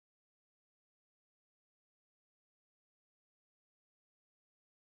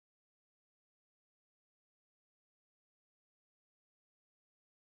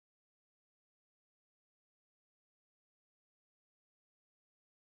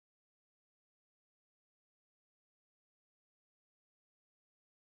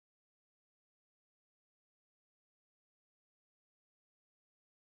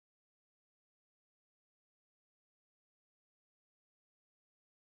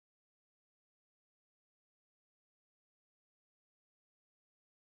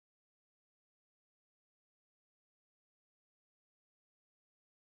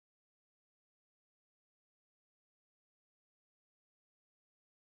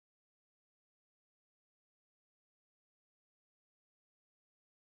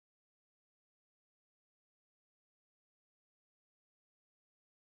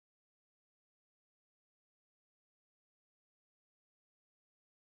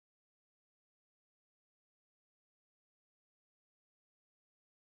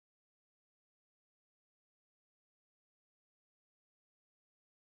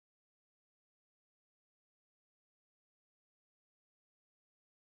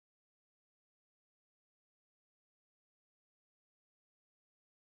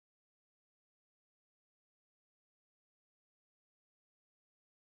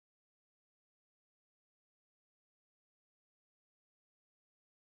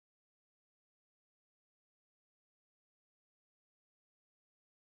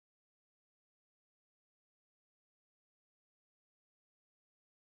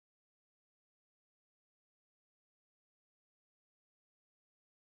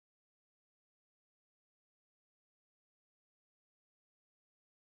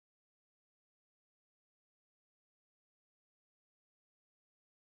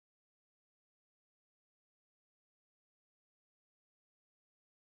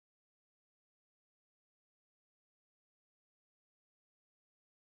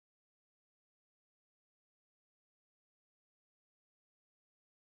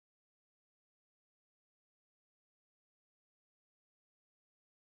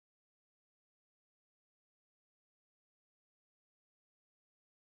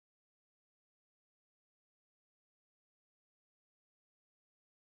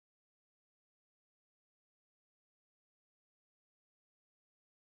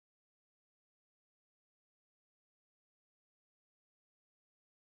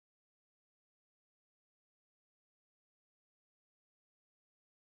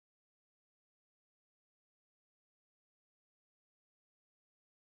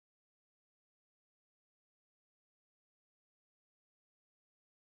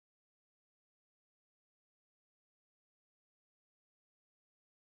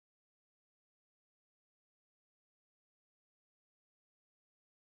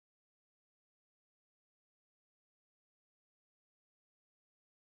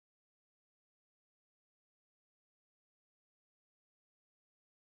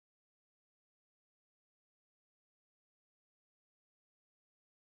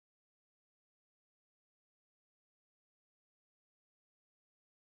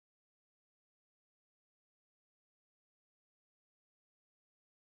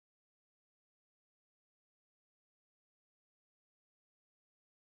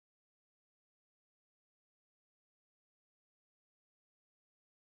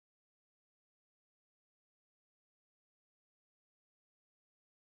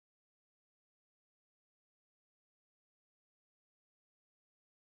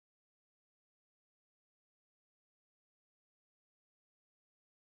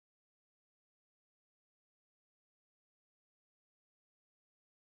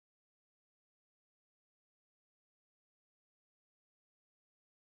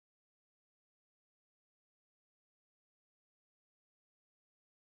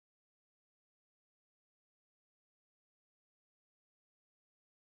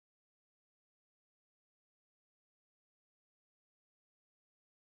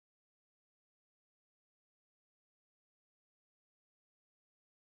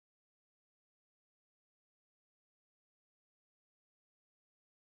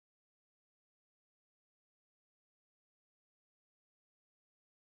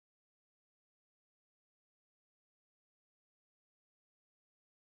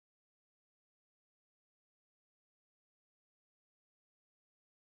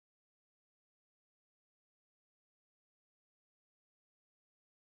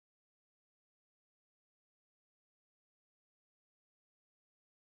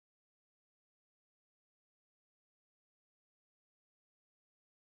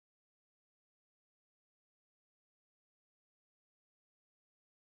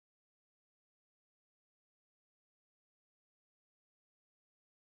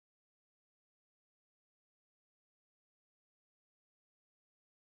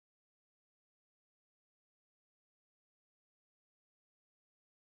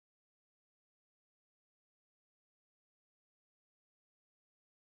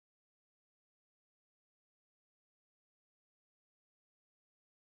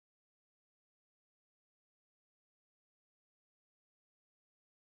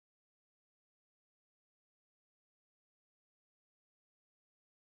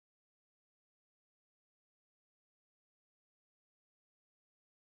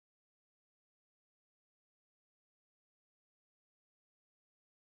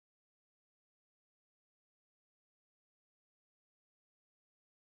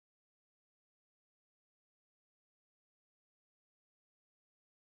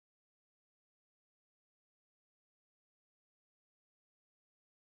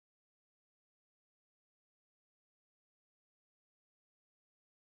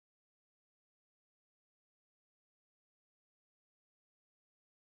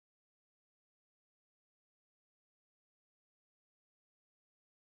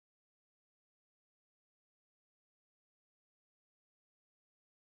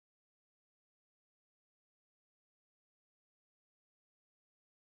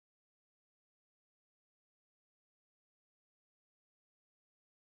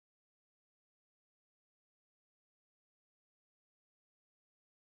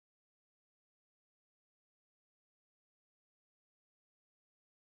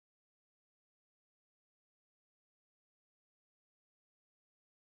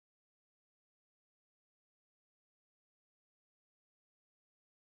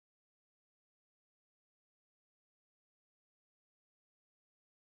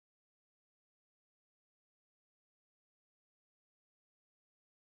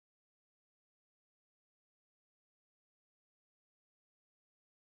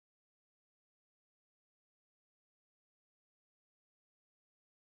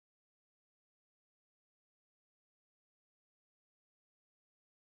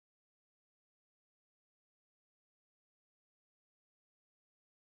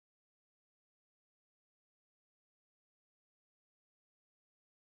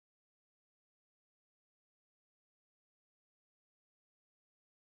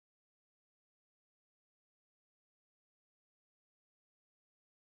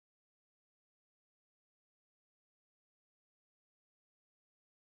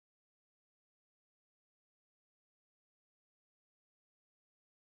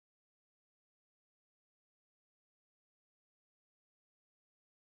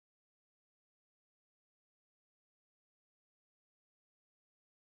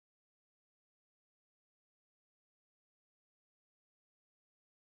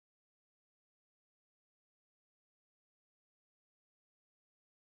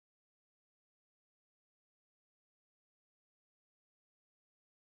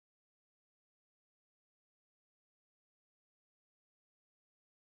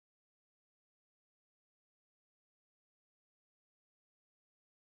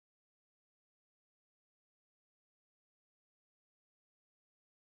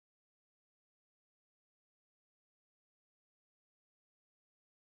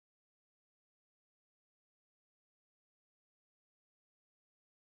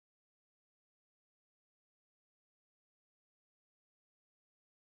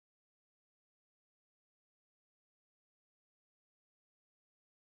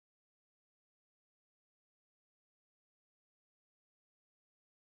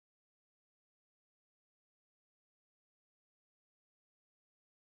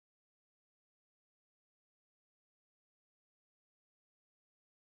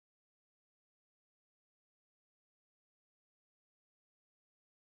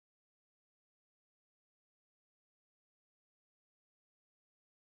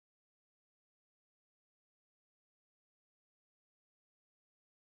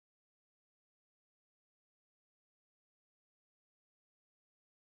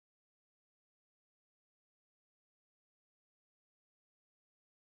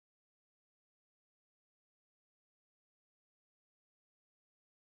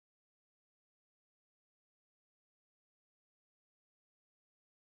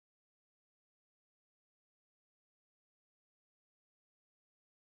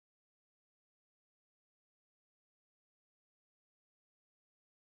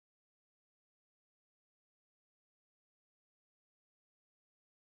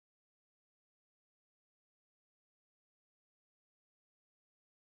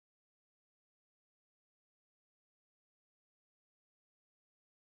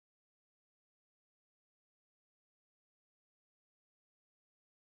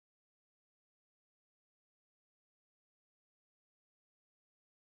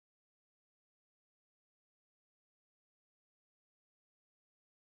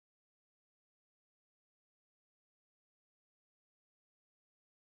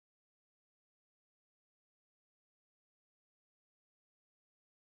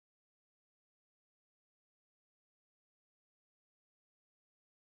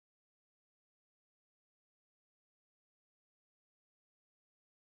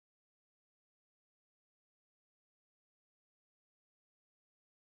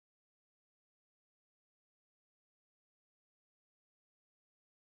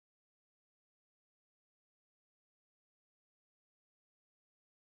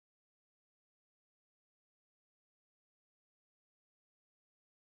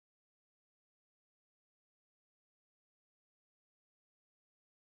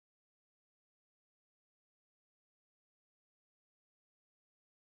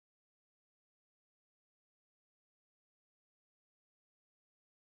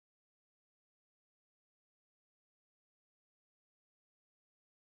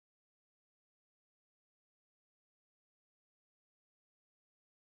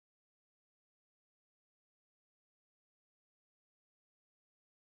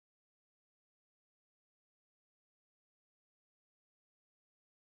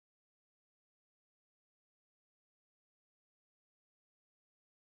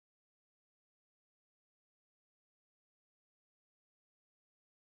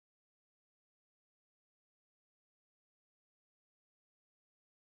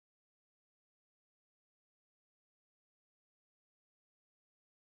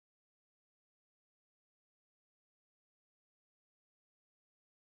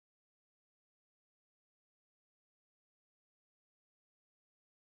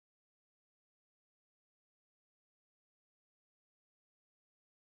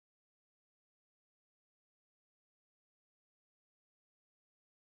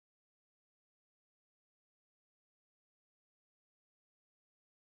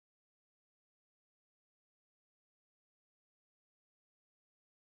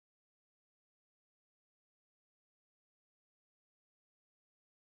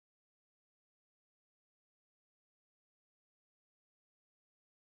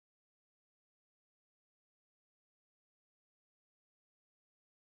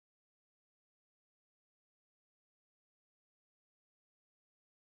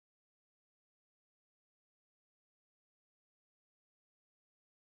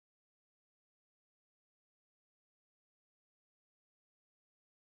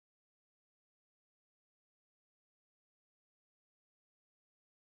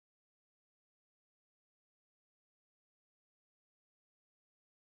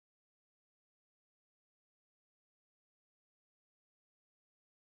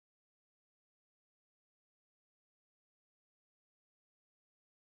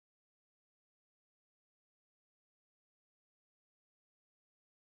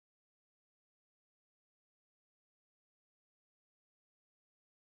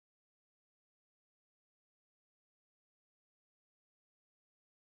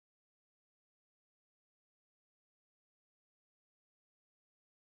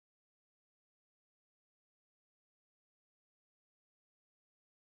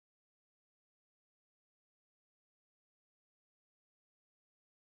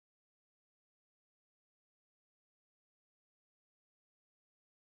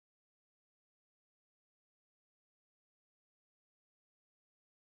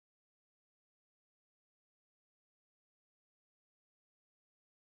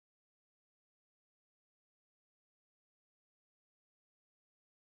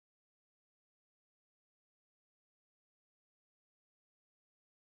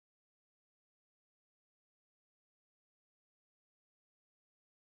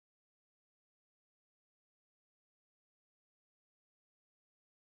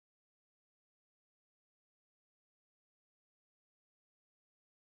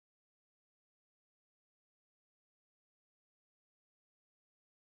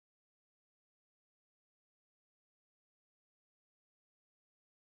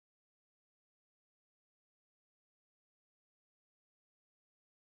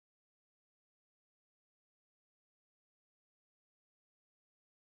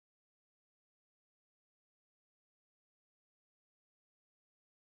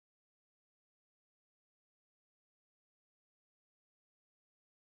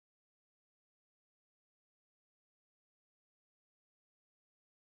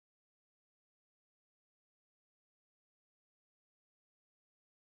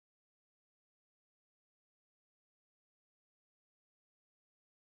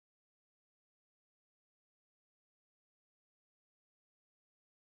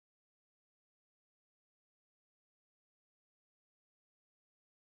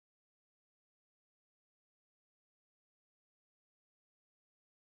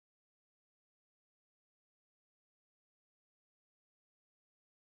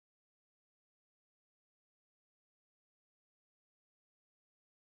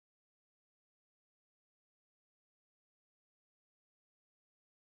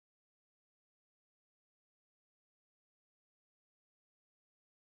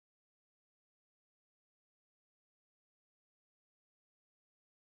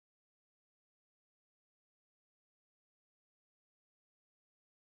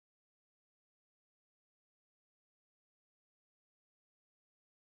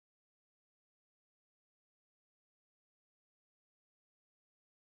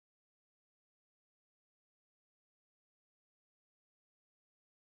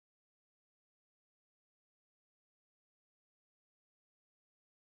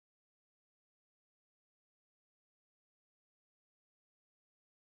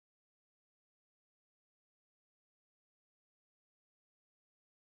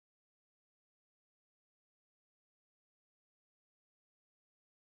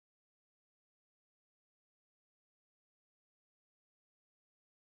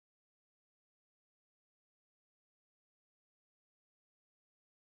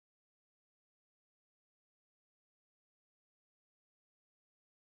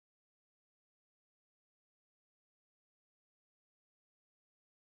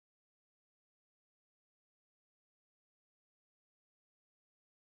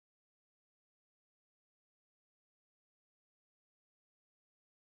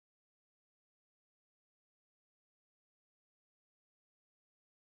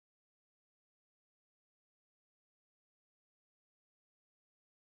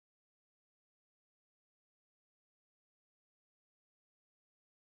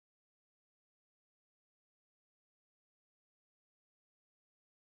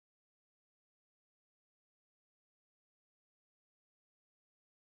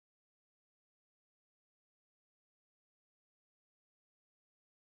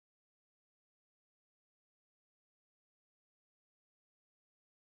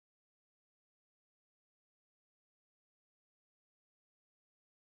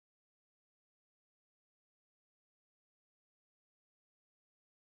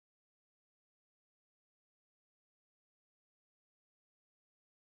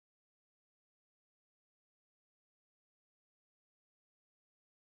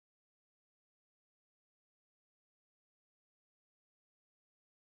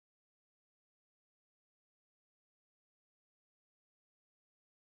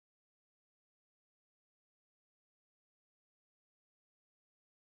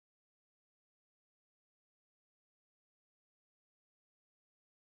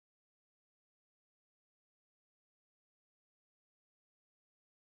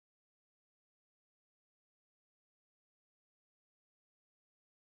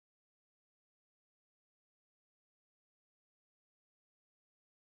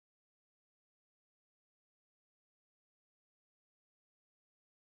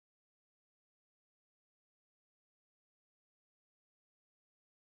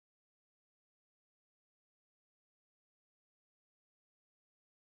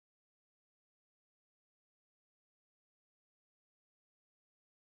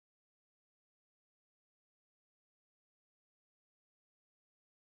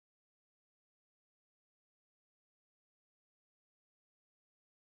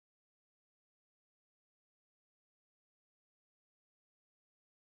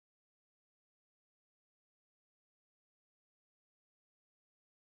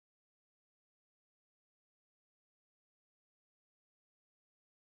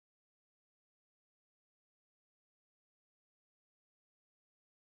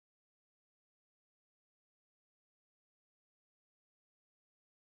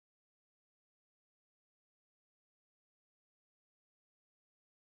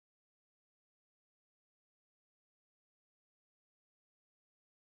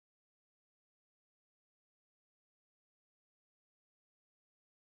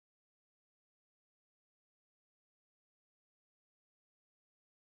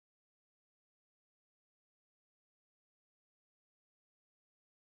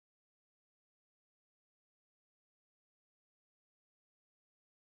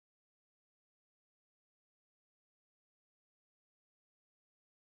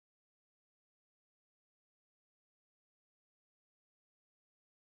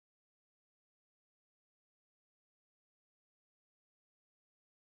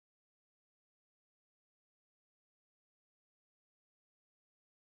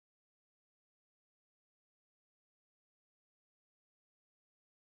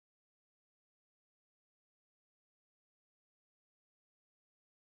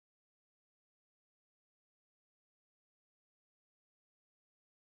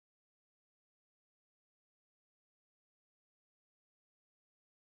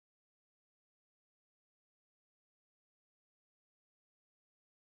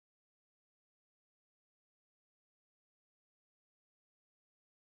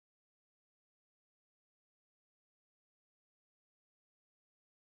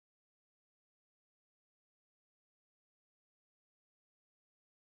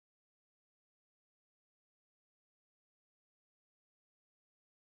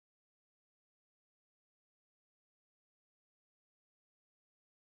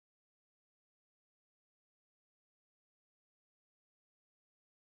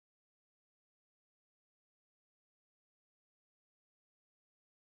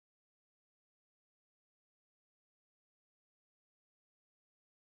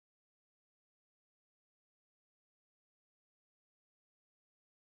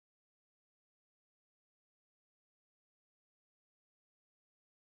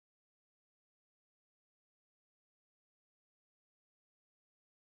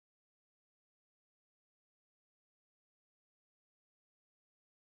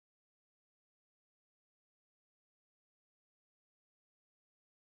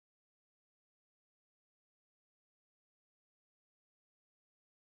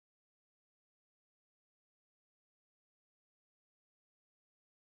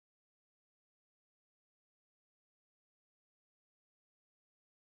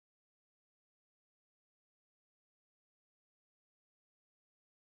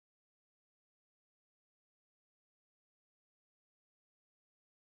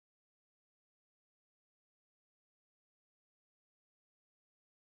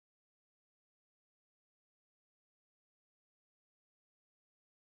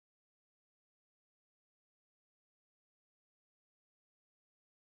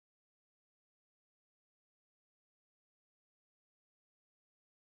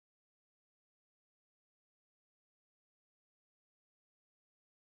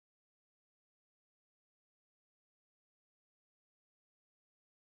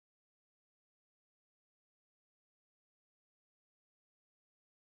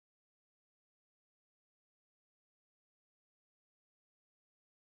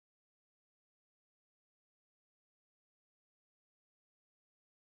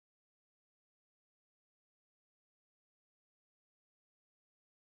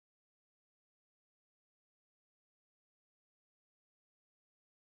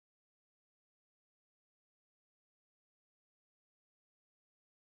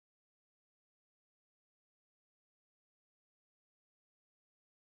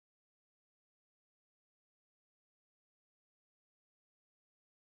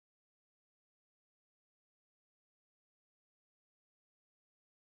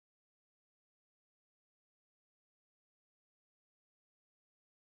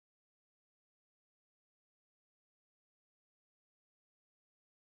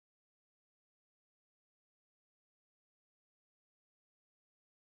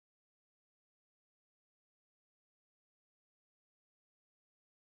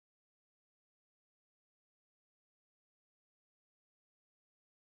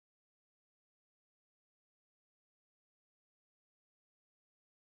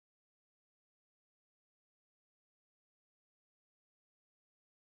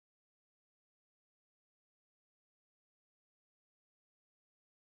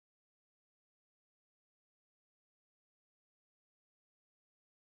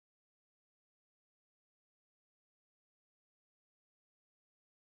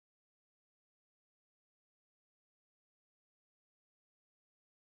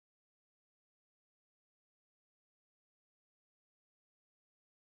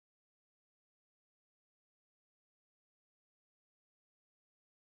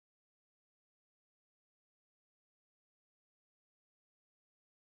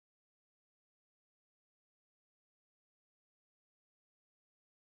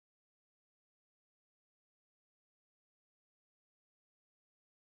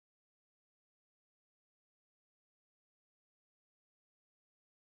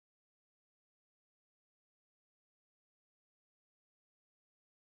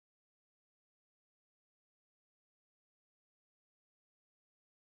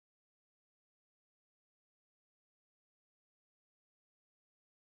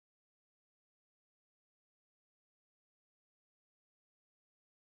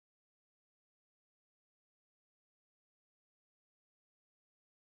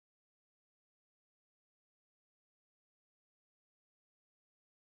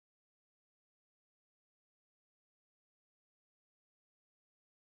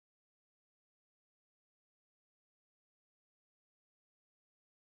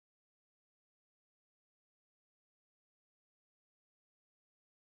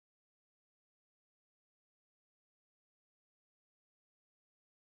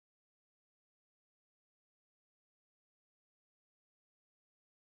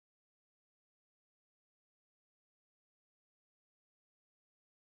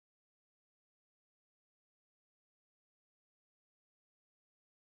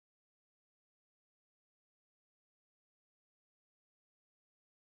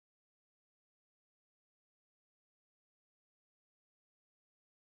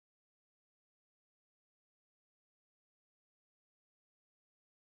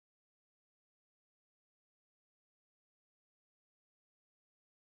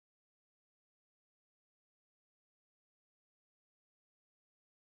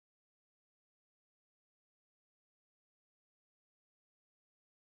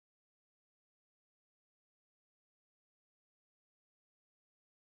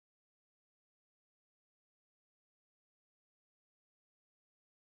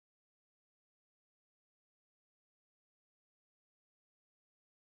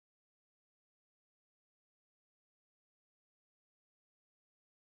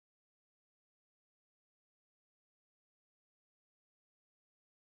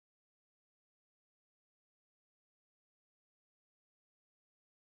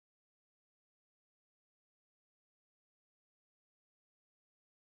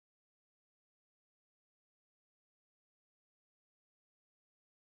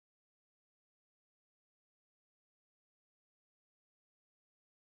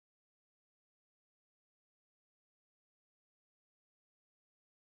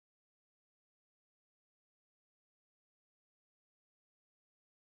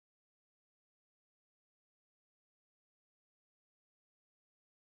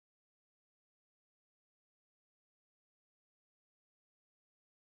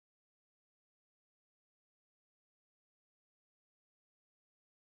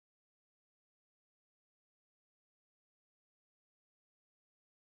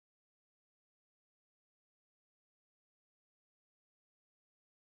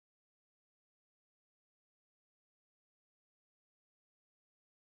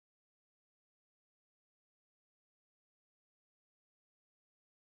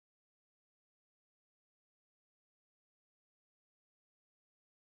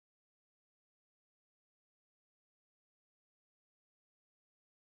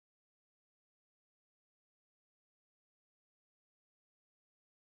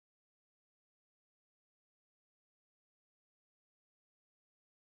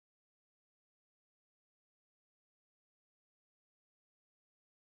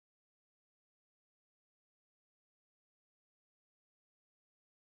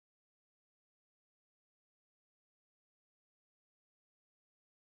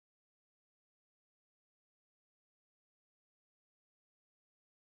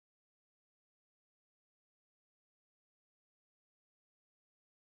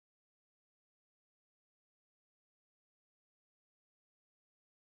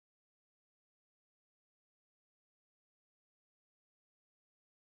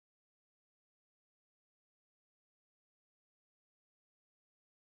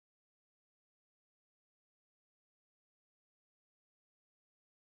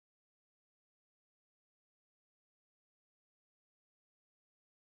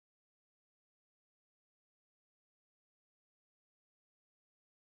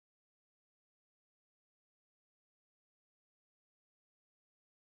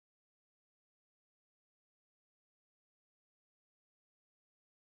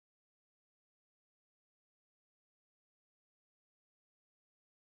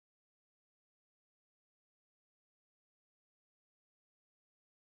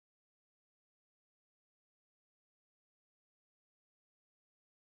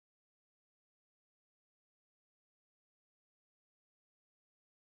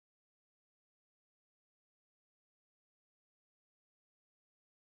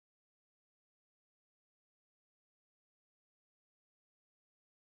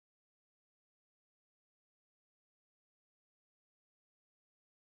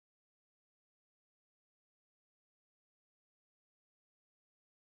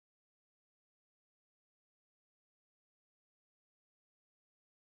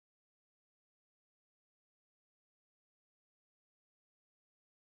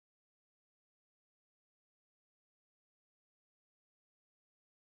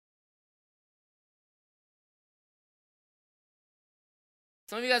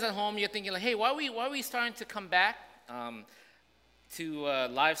Some of you guys at home, you're thinking like, hey, why are we starting to come back to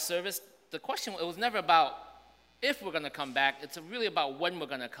live service? The question, it was never about if we're going to come back. It's really about when we're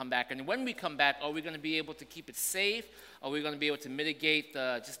going to come back. And when we come back, are we going to be able to keep it safe? Are we going to be able to mitigate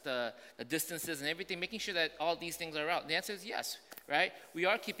the distances and everything, making sure that all these things are out? The answer is yes, right? We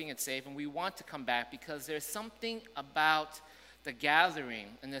are keeping it safe, and we want to come back because there's something about the gathering,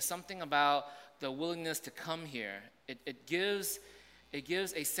 and there's something about the willingness to come here. It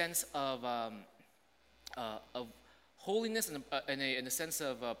gives a sense of holiness and a sense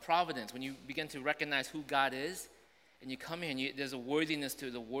of providence when you begin to recognize who God is, and you come here and there's a worthiness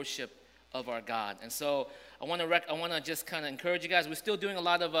to the worship of our God. And so I want to just kind of encourage you guys. We're still doing a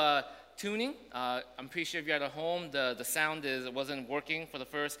lot of tuning. I'm pretty sure if you're at home, the sound wasn't working for the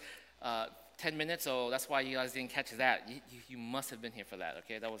first 10 minutes, so that's why you guys didn't catch that. You must have been here for that.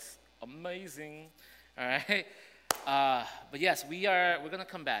 Okay, that was amazing. All right. But yes, we're going to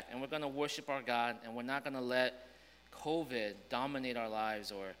come back, and we're going to worship our God, and we're not going to let COVID dominate our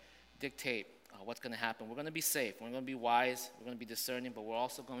lives or dictate what's going to happen. We're going to be safe. We're going to be wise. We're going to be discerning, but we're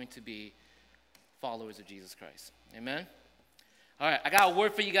also going to be followers of Jesus Christ. Amen? All right, I got a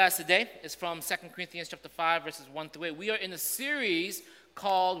word for you guys today. It's from 2 Corinthians chapter 5, verses 1 through 8. We are in a series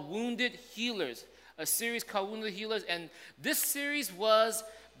called Wounded Healers, and this series was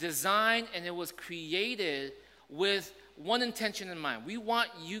designed and it was created with one intention in mind. We want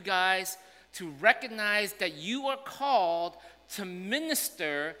you guys to recognize that you are called to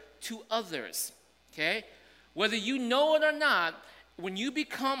minister to others, okay? Whether you know it or not, when you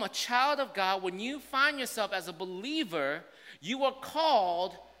become a child of God, when you find yourself as a believer, you are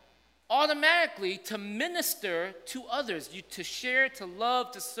called automatically to minister to others, to share, to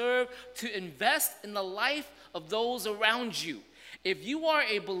love, to serve, to invest in the life of those around you. If you are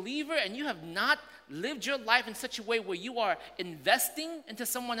a believer and you have not lived your life in such a way where you are investing into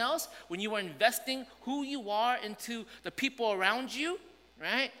someone else, when you are investing who you are into the people around you,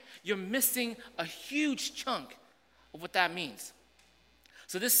 right? You're missing a huge chunk of what that means.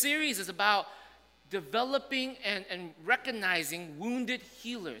 So this series is about developing and recognizing wounded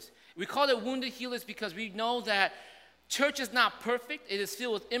healers. We call it wounded healers because we know that church is not perfect. It is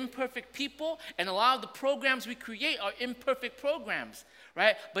filled with imperfect people, and a lot of the programs we create are imperfect programs,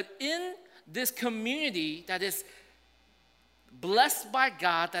 right? But in this community that is blessed by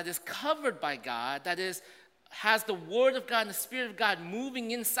God, that is covered by God, that has the Word of God and the Spirit of God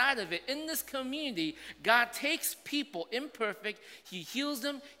moving inside of it, in this community, God takes people imperfect, He heals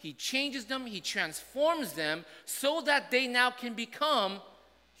them, He changes them, He transforms them so that they now can become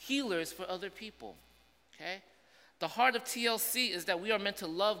healers for other people, okay? The heart of TLC is that we are meant to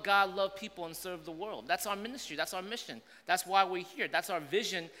love God, love people, and serve the world. That's our ministry. That's our mission. That's why we're here. That's our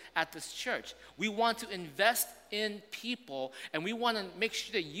vision at this church. We want to invest in people, and we want to make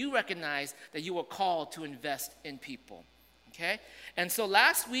sure that you recognize that you are called to invest in people, okay? And so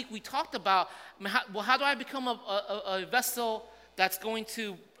last week we talked about, how do I become a vessel that's going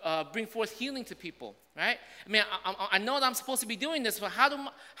to bring forth healing to people, right? I mean, I know that I'm supposed to be doing this, but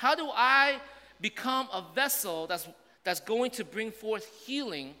how do I become a vessel that's going to bring forth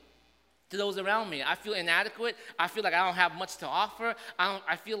healing to those around me? I feel inadequate. I feel like I don't have much to offer.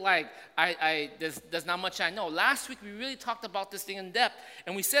 I feel like there's not much I know. Last week, we really talked about this thing in depth,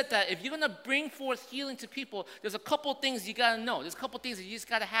 and we said that if you're going to bring forth healing to people, there's a couple things you got to know. There's a couple things that you just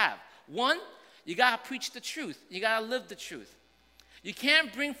got to have. One, you got to preach the truth. You got to live the truth. You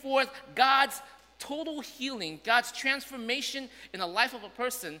can't bring forth God's total healing, God's transformation in the life of a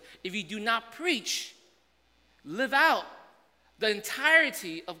person if you do not preach, live out the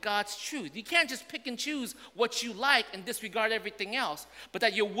entirety of God's truth. You can't just pick and choose what you like and disregard everything else, but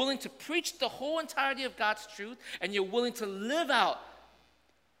that you're willing to preach the whole entirety of God's truth, and you're willing to live out,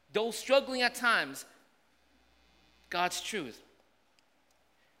 though struggling at times, God's truth.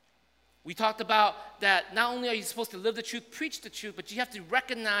 We talked about that not only are you supposed to live the truth, preach the truth, but you have to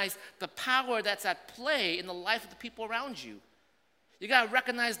recognize the power that's at play in the life of the people around you. You got to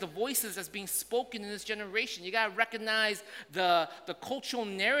recognize the voices that's being spoken in this generation. You got to recognize the cultural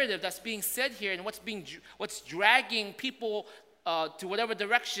narrative that's being said here and what's dragging people to whatever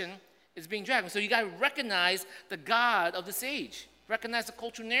direction is being dragged. So you got to recognize the God of this age. Recognize the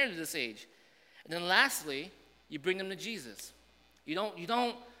cultural narrative of this age. And then lastly, you bring them to Jesus. You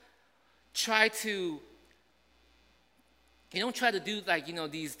don't try to do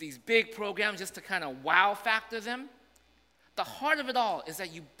like, these big programs just to kind of wow factor them. The heart of it all is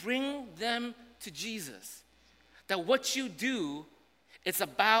that you bring them to Jesus. That what you do, it's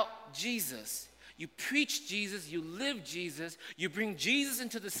about Jesus. You preach Jesus, you live Jesus, you bring Jesus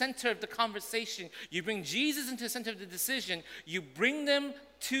into the center of the conversation, you bring Jesus into the center of the decision, you bring them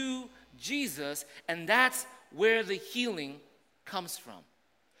to Jesus, and that's where the healing comes from.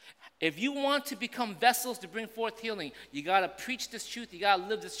 If you want to become vessels to bring forth healing, you got to preach this truth, you got to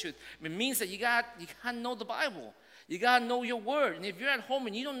live this truth. It means that you got to know the Bible. You got to know your word. And if you're at home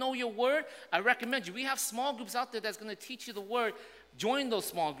and you don't know your word, I recommend you. We have small groups out there that's going to teach you the word. Join those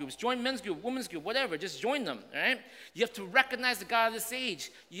small groups. Join men's group, women's group, whatever. Just join them, all right? You have to recognize the God of this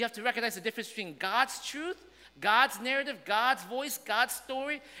age. You have to recognize the difference between God's truth, God's narrative, God's voice, God's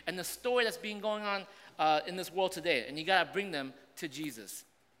story, and the story that's being going on in this world today. And you got to bring them to Jesus.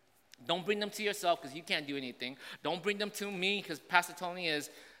 Don't bring them to yourself because you can't do anything. Don't bring them to me because Pastor Tony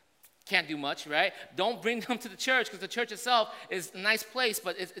can't do much, right? Don't bring them to the church because the church itself is a nice place,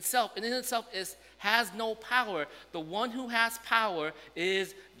 but in itself has no power. The one who has power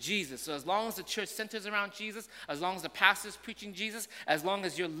is Jesus. So as long as the church centers around Jesus, as long as the pastor is preaching Jesus, as long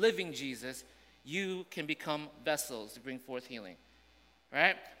as you're living Jesus, you can become vessels to bring forth healing,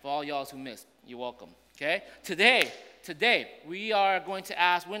 right? For all y'all who missed, you're welcome, okay? Today, we are going to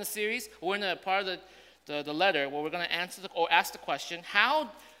ask, we're in a series, we're in a part of the letter where we're going to ask the question, how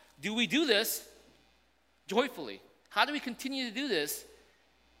do we do this joyfully? How do we continue to do this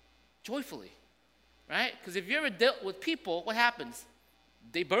joyfully? Right? Because if you ever dealt with people, what happens?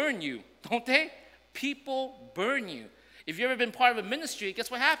 They burn you, don't they? People burn you. If you've ever been part of a ministry, guess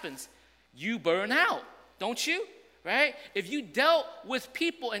what happens? You burn out, don't you? Right? If you dealt with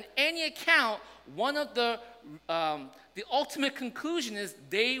people in any account, one of the ultimate conclusion is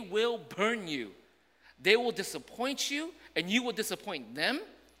they will burn you. They will disappoint you, and you will disappoint them.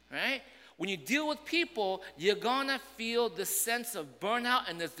 Right? When you deal with people, you're going to feel the sense of burnout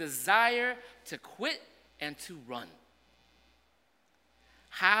and this desire to quit and to run.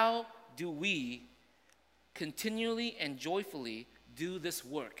 How do we continually and joyfully do this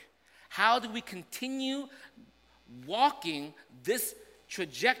work? How do we continue walking this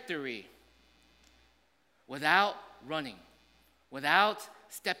trajectory without running, without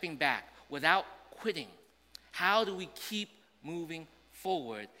stepping back, without quitting? How do we keep moving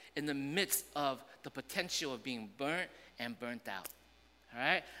forward in the midst of the potential of being burnt and burnt out? All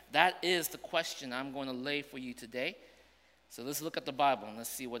right? That is the question I'm going to lay for you today. So let's look at the Bible and let's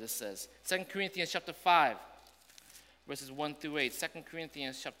see what it says. 2 Corinthians chapter 5, verses 1 through 8. 2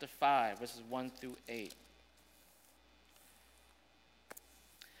 Corinthians chapter 5, verses 1 through 8.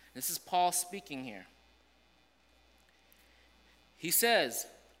 This is Paul speaking here. He says,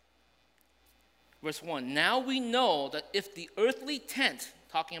 verse 1, now we know that if the earthly tent,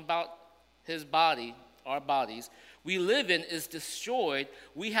 talking about his body, our bodies, we live in is destroyed,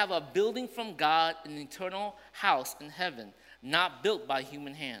 we have a building from God, an eternal house in heaven, not built by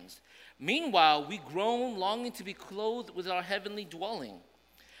human hands. Meanwhile, we groan, longing to be clothed with our heavenly dwelling,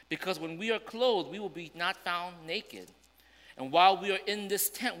 because when we are clothed, we will be not found naked. And while we are in this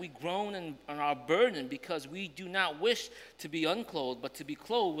tent, we groan and are burdened because we do not wish to be unclothed, but to be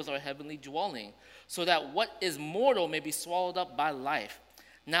clothed with our heavenly dwelling, so that what is mortal may be swallowed up by life.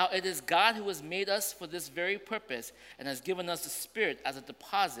 Now it is God who has made us for this very purpose and has given us the Spirit as a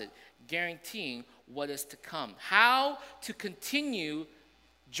deposit, guaranteeing what is to come. How to continue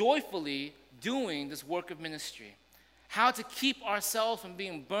joyfully doing this work of ministry. How to keep ourselves from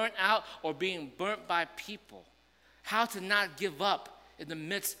being burnt out or being burnt by people. How to not give up in the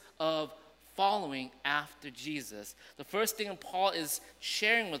midst of following after Jesus. The first thing Paul is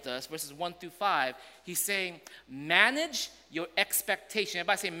sharing with us, verses 1 through 5, he's saying, manage your expectation.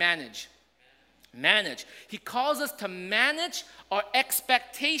 Everybody say manage. Manage. He calls us to manage our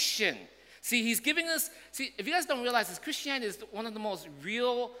expectation. See, he's giving us, if you guys don't realize this, Christianity is one of the most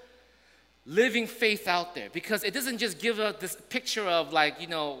real living faith out there, because it doesn't just give us this picture of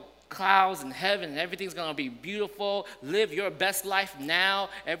clouds and heaven and everything's going to be beautiful. Live your best life now.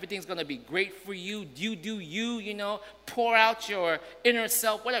 Everything's going to be great for you. You do you, pour out your inner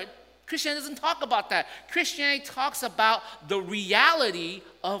self, whatever. Christianity doesn't talk about that. Christianity talks about the reality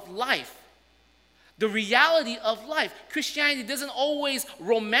of life. The reality of life. Christianity doesn't always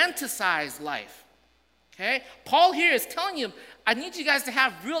romanticize life. Okay? Paul here is telling you, I need you guys to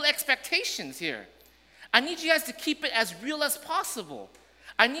have real expectations here. I need you guys to keep it as real as possible.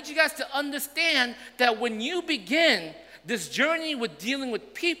 I need you guys to understand that when you begin this journey with dealing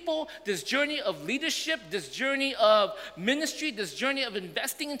with people, this journey of leadership, this journey of ministry, this journey of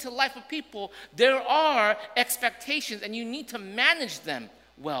investing into the life of people, there are expectations and you need to manage them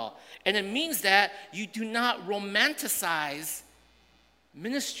well. And it means that you do not romanticize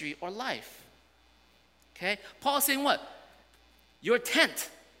ministry or life. Okay? Paul's saying what? Your tent.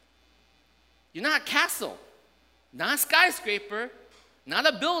 You're not a castle, not a skyscraper, not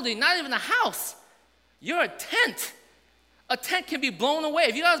a building, not even a house. You're a tent. A tent can be blown away.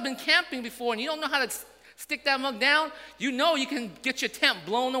 If you guys have been camping before and you don't know how to stick that mug down, you know you can get your tent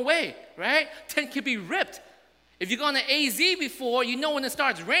blown away, right? Tent can be ripped. If you've gone to AZ before, you know when it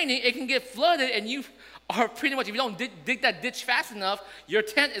starts raining, it can get flooded, and you are pretty much, if you don't dig that ditch fast enough, your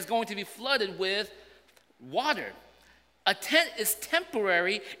tent is going to be flooded with water. A tent is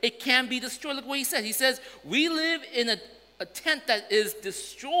temporary. It can be destroyed. Look what he says. He says, we live in a tent that is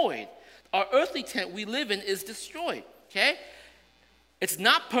destroyed. Our earthly tent we live in is destroyed, okay? It's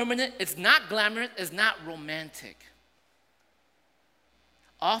not permanent. It's not glamorous. It's not romantic.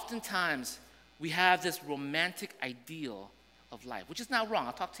 Oftentimes, we have this romantic ideal of life, which is not wrong.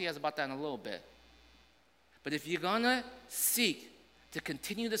 I'll talk to you guys about that in a little bit. But if you're going to seek to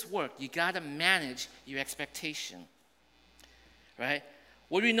continue this work, you got to manage your expectation. Right?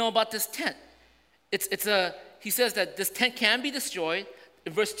 What do we know about this tent? He says that this tent can be destroyed.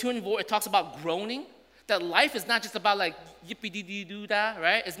 In verse 2 and 4, it talks about groaning. That life is not just about like yippee-dee-dee-doo-da,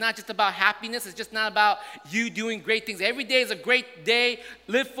 right? It's not just about happiness. It's just not about you doing great things. Every day is a great day.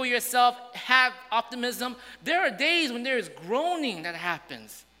 Live for yourself. Have optimism. There are days when there is groaning that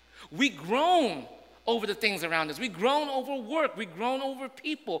happens. We groan over the things around us. We groan over work. We groan over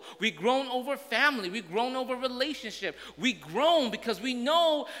people. We groan over family. We groan over relationship. We groan because we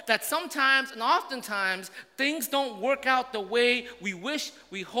know that sometimes and oftentimes things don't work out the way we wish,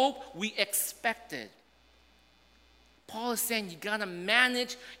 we hope, we expected. Paul is saying you got to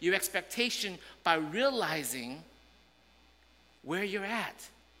manage your expectation by realizing where you're at.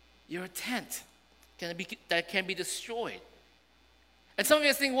 You're a tent that can be destroyed. And some of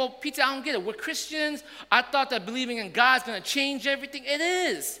you think, well, Peter, I don't get it. We're Christians. I thought that believing in God is going to change everything. It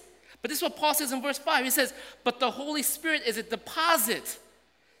is. But this is what Paul says in verse 5. He says, but the Holy Spirit is a deposit.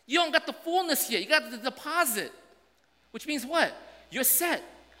 You don't got the fullness yet. You got the deposit. Which means what? You're set.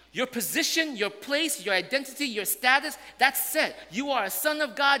 Your position, your place, your identity, your status, that's set. You are a son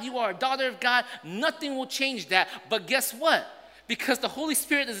of God. You are a daughter of God. Nothing will change that. But guess what? Because the Holy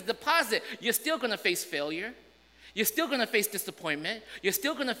Spirit is a deposit, you're still going to face failure. You're still going to face disappointment. You're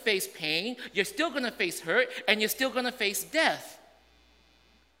still going to face pain. You're still going to face hurt. And you're still going to face death.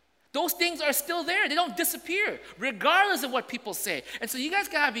 Those things are still there. They don't disappear, regardless of what people say. And so you guys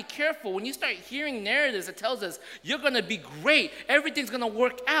got to be careful. When you start hearing narratives that tells us you're going to be great, everything's going to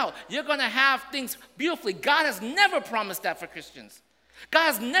work out, you're going to have things beautifully. God has never promised that for Christians. God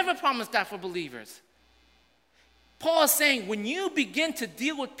has never promised that for believers. Paul is saying when you begin to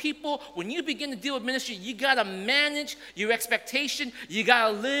deal with people, when you begin to deal with ministry, you got to manage your expectation. You got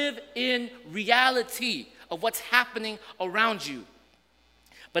to live in reality of what's happening around you.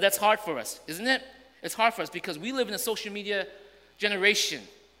 But that's hard for us, isn't it? It's hard for us because we live in a social media generation,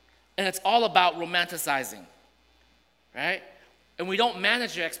 and it's all about romanticizing, right? And we don't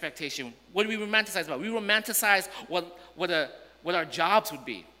manage your expectation. What do we romanticize about? We romanticize what our jobs would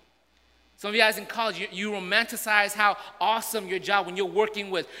be. Some of you guys in college, you romanticize how awesome your job when you're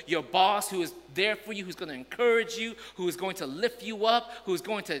working with your boss who is there for you, who's going to encourage you, who is going to lift you up, who's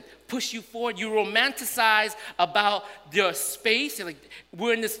going to push you forward. You romanticize about your space. You're like,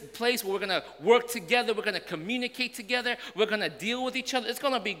 we're in this place where we're going to work together. We're going to communicate together. We're going to deal with each other. It's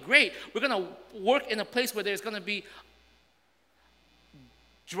going to be great. We're going to work in a place where there's going to be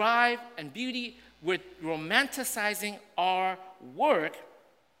drive and beauty. We're romanticizing our work,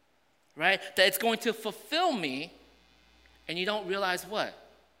 right? That it's going to fulfill me, and you don't realize what?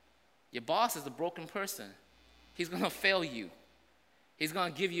 Your boss is a broken person. He's going to fail you. He's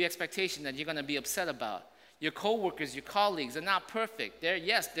going to give you expectation that you're going to be upset about. Your coworkers, your colleagues, they're not perfect.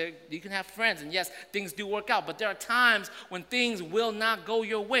 You can have friends, and yes, things do work out, but there are times when things will not go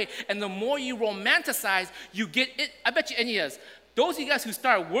your way. And the more you romanticize, you get it. I bet you any of us, those of you guys who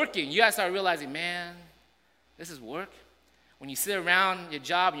start working, you guys start realizing, man, this is work. When you sit around your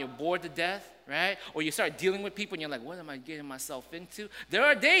job and you're bored to death, right? Or you start dealing with people and you're like, what am I getting myself into? There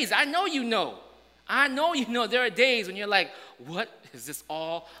are days, I know you know, there are days when you're like, what is this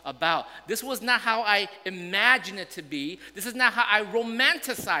all about? This was not how I imagined it to be. This is not how I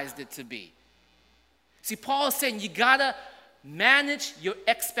romanticized it to be. See, Paul is saying you gotta manage your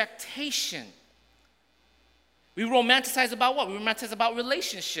expectation. We romanticize about what? We romanticize about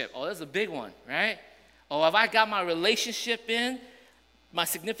relationship. Oh, that's a big one, right? Oh, if I got my relationship in, my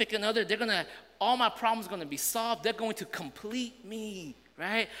significant other, all my problems are going to be solved. They're going to complete me,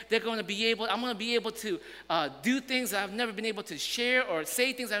 right? I'm going to be able to do things that I've never been able to share or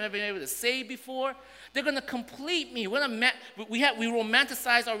say things I've never been able to say before. They're going to complete me. We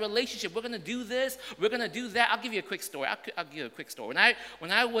romanticize our relationship. We're going to do this. We're going to do that. I'll give you a quick story. I'll give you a quick story.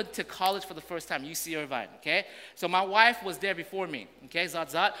 When I went to college for the first time, UC Irvine, okay? So my wife was there before me, okay?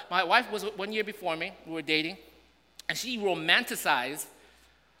 Zat. My wife was 1 year before me. We were dating. And she romanticized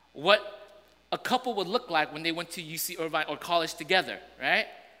what a couple would look like when they went to UC Irvine or college together, right?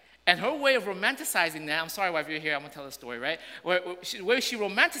 And her way of romanticizing that, I'm sorry, wife, you're here, I'm going to tell the story, right? Where she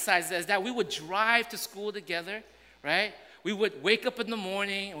romanticized it is that we would drive to school together, right? We would wake up in the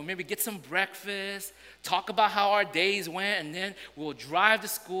morning, or maybe get some breakfast, talk about how our days went, and then we'll drive to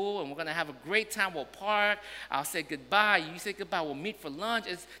school, and we're going to have a great time. We'll park. I'll say goodbye. You say goodbye. We'll meet for lunch.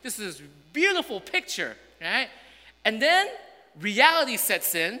 This is this beautiful picture, right? And then reality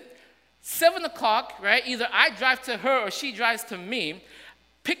sets in. 7 o'clock, right? Either I drive to her or she drives to me,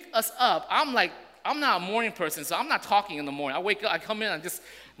 pick us up. I'm not a morning person, so I'm not talking in the morning. I wake up, I come in, I just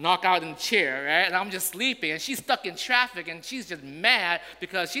knock out in the chair, right? And I'm just sleeping, and she's stuck in traffic, and she's just mad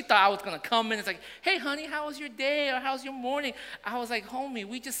because she thought I was going to come in. It's like, hey, honey, how was your day, or how's your morning? I was like, homie,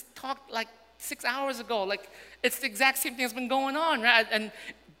 we just talked like 6 hours ago. Like, it's the exact same thing that's been going on, right? And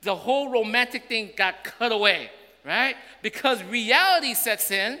the whole romantic thing got cut away, right? Because reality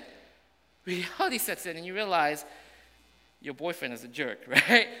sets in, and you realize your boyfriend is a jerk,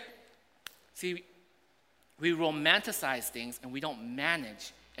 right? See, we romanticize things and we don't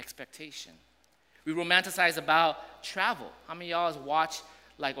manage expectation. We romanticize about travel. How many of y'all watch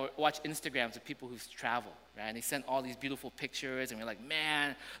Instagrams of people who travel, right? And they send all these beautiful pictures, and we're like,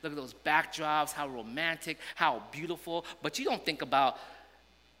 man, look at those backdrops, how romantic, how beautiful. But you don't think about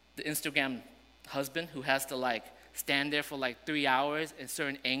the Instagram husband who has to stand there for 3 hours in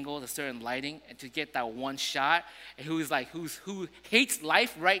certain angles, a certain lighting, and to get that one shot, and who hates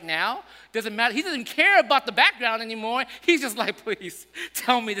life right now. Doesn't matter. He doesn't care about the background anymore. He's just like, please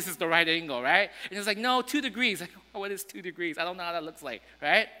tell me this is the right angle, right? And it's like, no, 2 degrees. Like, what is 2 degrees? I don't know how that looks like,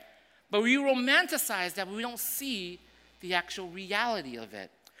 right? But we romanticize that, but we don't see the actual reality of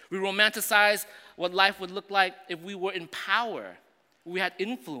it. We romanticize what life would look like if we were in power, we had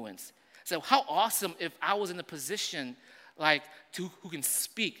influence. So how awesome if I was in a position who can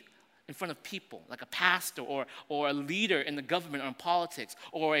speak in front of people, like a pastor or a leader in the government or in politics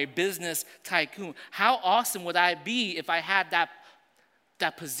or a business tycoon. How awesome would I be if I had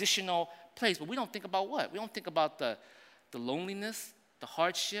that positional place? But we don't think about what? We don't think about the loneliness, the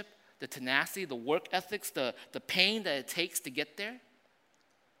hardship, the tenacity, the work ethics, the pain that it takes to get there.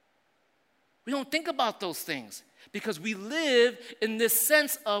 We don't think about those things because we live in this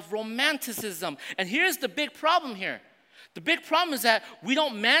sense of romanticism. And here's the big problem here. The big problem is that we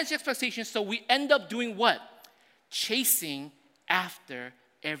don't manage expectations, so we end up doing what? Chasing after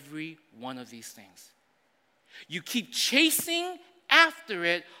every one of these things. You keep chasing after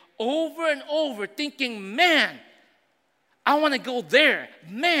it over and over, thinking, man, I want to go there.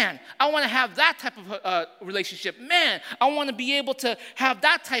 Man, I want to have that type of relationship. Man, I want to be able to have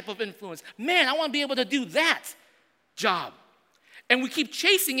that type of influence. Man, I want to be able to do that job. And we keep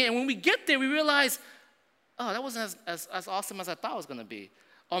chasing it, and when we get there, we realize, oh, that wasn't as awesome as I thought it was going to be.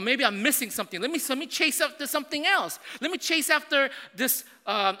 Or maybe I'm missing something. Let me chase after something else. Let me chase after this.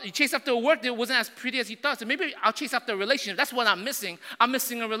 You chase after a work that wasn't as pretty as you thought. So maybe I'll chase after a relationship. That's what I'm missing. I'm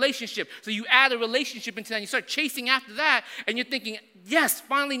missing a relationship. So you add a relationship into that, and you start chasing after that, and you're thinking, yes,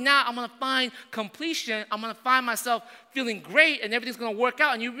 finally now I'm going to find completion. I'm going to find myself feeling great, and everything's going to work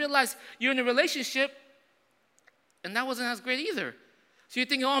out. And you realize you're in a relationship, and that wasn't as great either. So you're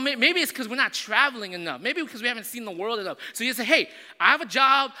thinking, oh, maybe it's because we're not traveling enough. Maybe because we haven't seen the world enough. So you say, hey, I have a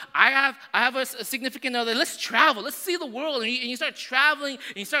job. I have a significant other. Let's travel. Let's see the world. And you start traveling,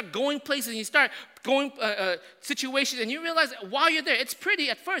 and you start going places, and you start going situations, and you realize while you're there, it's pretty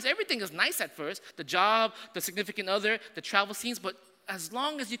at first. Everything is nice at first. The job, the significant other, the travel scenes. But as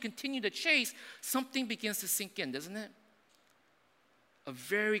long as you continue to chase, something begins to sink in, doesn't it? A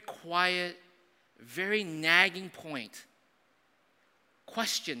very quiet, very nagging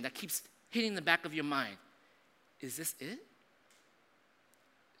question that keeps hitting the back of your mind. Is this it?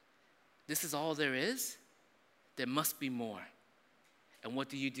 This is all there is? There must be more. And what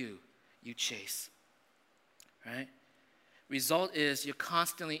do? You chase, right? Result is you're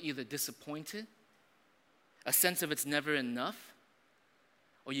constantly either disappointed, a sense of it's never enough,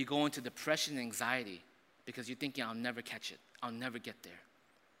 or you go into depression and anxiety because you're thinking, I'll never catch it. I'll never get there.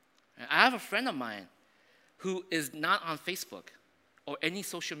 And I have a friend of mine who is not on Facebook or any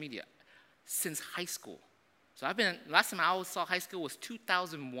social media since high school. So last time I saw high school was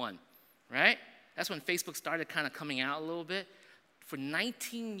 2001, right? That's when Facebook started kind of coming out a little bit. for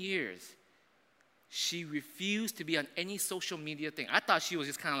 19 years, she refused to be on any social media thing. I thought she was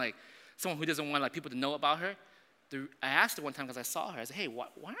just kind of like someone who doesn't want like people to know about her. I asked her one time because I saw her. I said, hey, why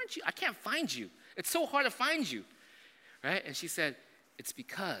aren't you? I can't find you. It's so hard to find you, right? And she said, it's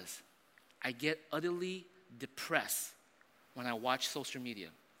because I get utterly depressed when I watch social media.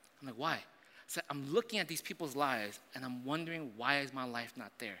 I'm like, why? I said, I'm looking at these people's lives, and I'm wondering, why is my life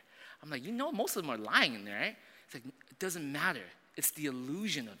not there? I'm like, most of them are lying in there, right? It's like, it doesn't matter. It's the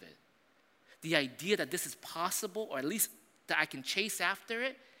illusion of it. The idea that this is possible, or at least that I can chase after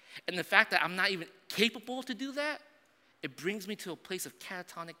it, and the fact that I'm not even capable to do that, it brings me to a place of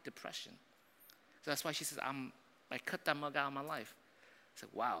catatonic depression. So that's why she says, I cut that mug out of my life. It's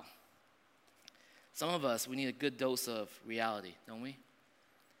like, wow. Some of us, we need a good dose of reality, don't we?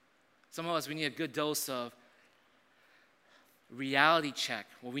 Some of us, we need a good dose of reality check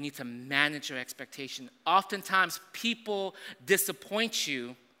where we need to manage our expectation. Oftentimes, people disappoint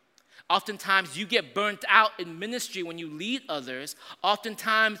you. Oftentimes, you get burnt out in ministry when you lead others.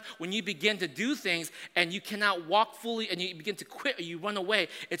 Oftentimes, when you begin to do things and you cannot walk fully and you begin to quit or you run away,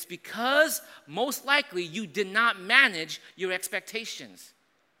 it's because, most likely, you did not manage your expectations.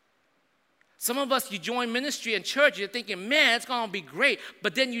 Some of us, you join ministry in church, you're thinking, man, it's going to be great.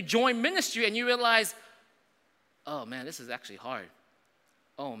 But then you join ministry and you realize, oh, man, this is actually hard.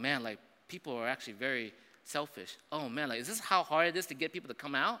 Oh, man, like, people are actually very selfish. Oh, man, like, is this how hard it is to get people to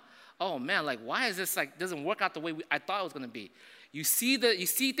come out? Oh, man, like, why is this, like, doesn't work out the way I thought it was going to be? You see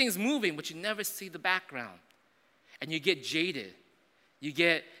things moving, but you never see the background. And you get jaded. You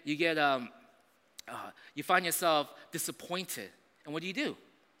find yourself disappointed. And what do?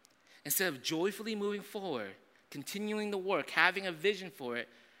 Instead of joyfully moving forward, continuing the work, having a vision for it,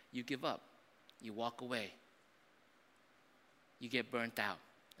 you give up. You walk away. You get burnt out.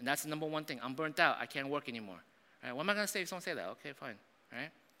 And that's the number one thing. I'm burnt out. I can't work anymore. Right? What am I going to say if someone say that? Okay, fine.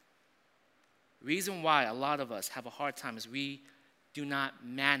 Right? Reason why a lot of us have a hard time is we do not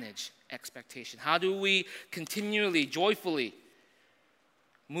manage expectation. How do we continually, joyfully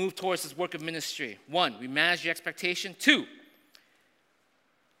move towards this work of ministry? 1, we manage your expectation. 2,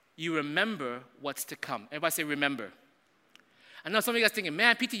 you remember what's to come. Everybody say remember. I know some of you guys thinking,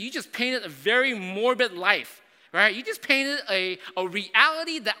 man, PT, you just painted a very morbid life, right? You just painted a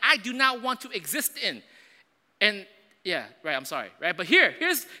reality that I do not want to exist in. And yeah, right, I'm sorry, right? But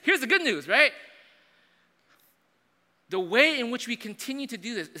here's the good news, right? The way in which we continue to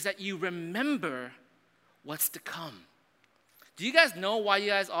do this is that you remember what's to come. Do you guys know why you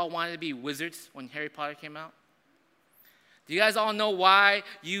guys all wanted to be wizards when Harry Potter came out? Do you guys all know why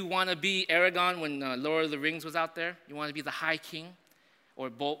you want to be Aragorn when Lord of the Rings was out there? You want to be the High King? Or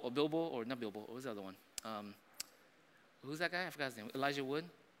Bilbo, or not Bilbo, what was the other one? Who's that guy? I forgot his name. Elijah Wood?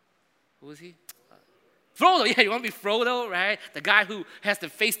 Who was he? Frodo, yeah, you want to be Frodo, right? The guy who has to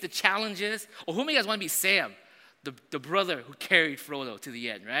face the challenges. Or who do you guys want to be? Sam, the brother who carried Frodo to the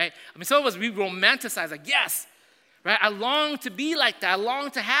end, right? I mean, some of us, we romanticize, like, yes, right? I long to be like that. I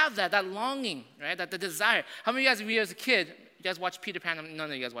long to have that longing, right? That the desire. How many of you guys, as a kid, you guys watch Peter Pan? None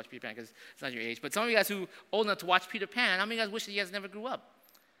of you guys watch Peter Pan because it's not your age. But some of you guys who are old enough to watch Peter Pan, how many of you guys wish that you guys never grew up?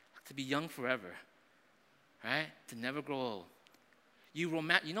 To be young forever, right? To never grow old. You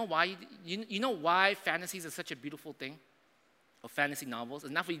know why? You know why fantasies are such a beautiful thing? Or fantasy novels?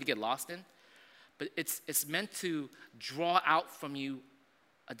 It's not for you to get lost in, but it's meant to draw out from you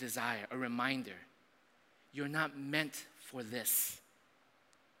a desire, a reminder. You're not meant for this.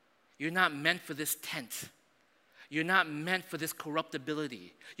 You're not meant for this tent. You're not meant for this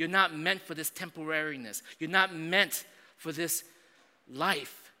corruptibility. You're not meant for this temporariness. You're not meant for this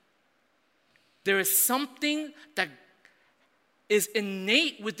life. There is something that is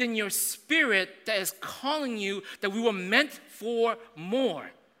innate within your spirit that is calling you that we were meant for more.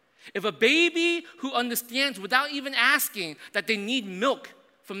 If a baby who understands without even asking that they need milk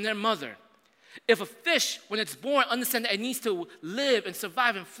from their mother, if a fish, when it's born, understands that it needs to live and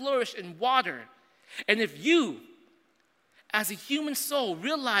survive and flourish in water, and if you, as a human soul,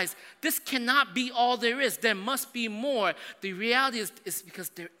 realize this cannot be all there is, there must be more, the reality is because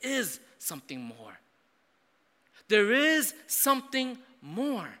there is something more. There is something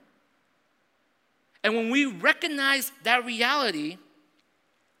more. And when we recognize that reality,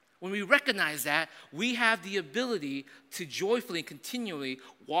 when we recognize that, we have the ability to joyfully and continually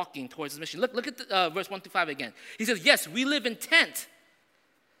walking towards this mission. Look at verse 1-5 again. He says, yes, we live in tent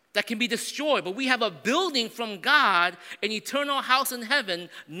that can be destroyed, but we have a building from God, an eternal house in heaven,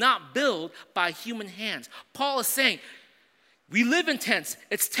 not built by human hands. Paul is saying, we live in tents.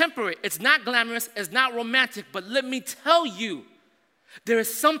 It's temporary. It's not glamorous. It's not romantic. But let me tell you, there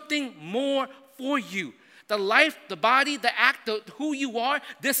is something more for you. the life, the body, the act, who you are,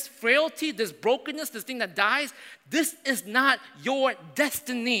 this frailty, this brokenness, this thing that dies, this is not your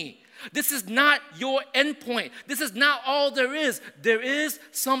destiny. This is not your endpoint. This is not all there is. There is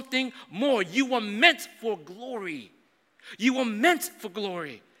something more. You were meant for glory. You were meant for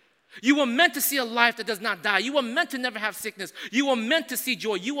glory. You were meant to see a life that does not die. You were meant to never have sickness. You were meant to see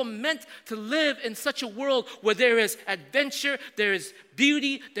joy. You were meant to live in such a world where there is adventure, there is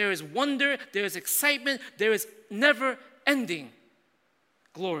beauty, there is wonder, there is excitement, there is never-ending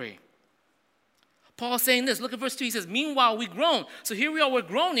glory. Paul's saying this. Look at verse 2. He says, meanwhile, we groan. So here we are, we're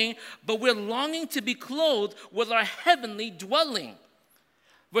groaning, but we're longing to be clothed with our heavenly dwelling.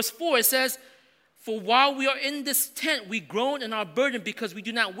 Verse 4, it says, for while we are in this tent, we groan in our burden because we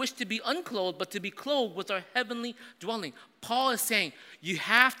do not wish to be unclothed, but to be clothed with our heavenly dwelling. Paul is saying, you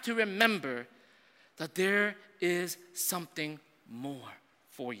have to remember that there is something more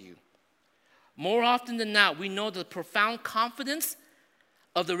for you. More often than not, we know the profound confidence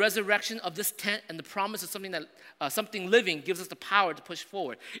of the resurrection of this tent and the promise of something living gives us the power to push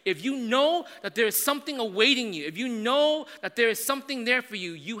forward. If you know that there is something awaiting you, if you know that there is something there for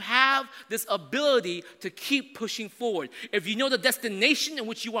you, you have this ability to keep pushing forward. If you know the destination in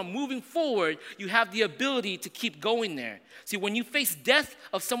which you are moving forward, you have the ability to keep going there. See, when you face death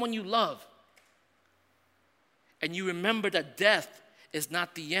of someone you love, and you remember that death is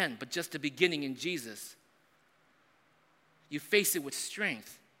not the end, but just the beginning in Jesus, you face it with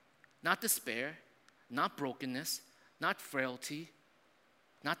strength, not despair, not brokenness, not frailty,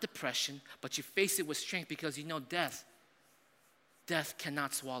 not depression, but you face it with strength because you know death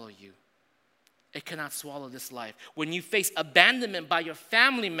cannot swallow you. It cannot swallow this life. When you face abandonment by your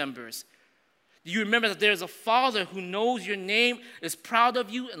family members, you remember that there's a Father who knows your name, is proud of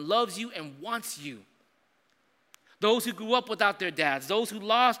you, and loves you, and wants you. Those who grew up without their dads, those who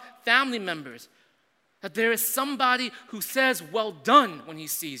lost family members, that there is somebody who says, well done, when he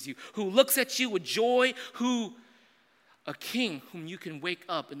sees you, who looks at you with joy, a king whom you can wake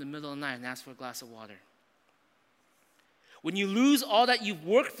up in the middle of the night and ask for a glass of water. When you lose all that you've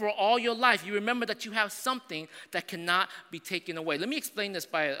worked for all your life, you remember that you have something that cannot be taken away. Let me explain this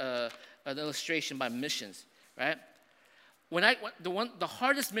by an illustration by missions, right? The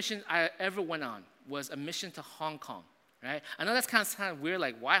hardest mission I ever went on was a mission to Hong Kong. Right? I know that's kind of weird,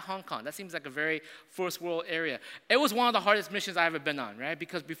 like, why Hong Kong? That seems like a very first world area. It was one of the hardest missions I've ever been on, right?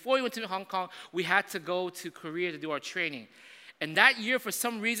 Because before we went to Hong Kong, we had to go to Korea to do our training. And that year, for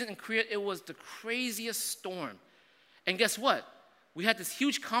some reason in Korea, it was the craziest storm. And guess what? We had this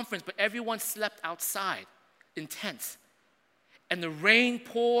huge conference, but everyone slept outside in tents. And the rain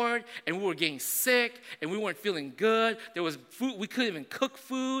poured, and we were getting sick, and we weren't feeling good. There was food, we couldn't even cook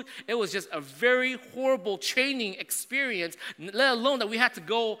food. It was just a very horrible training experience, let alone that we had to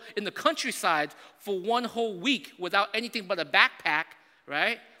go in the countryside for one whole week without anything but a backpack,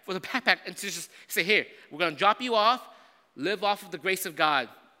 right? For the backpack, and to just say, here, we're going to drop you off, live off of the grace of God.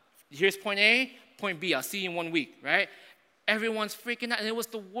 Here's point A, point B, I'll see you in 1 week, right? Everyone's freaking out, and it was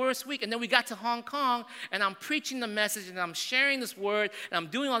the worst week. And then we got to Hong Kong, and I'm preaching the message, and I'm sharing this word, and I'm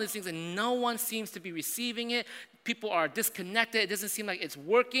doing all these things, and no one seems to be receiving it. People are disconnected. It doesn't seem like it's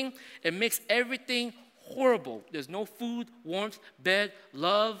working. It makes everything horrible. There's no food, warmth, bed,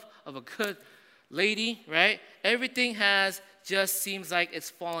 love of a good lady, right? Everything just seems like it's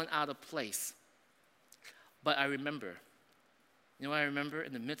fallen out of place. But I remember, you know what I remember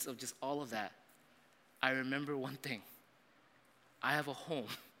in the midst of just all of that? I remember one thing. I have a home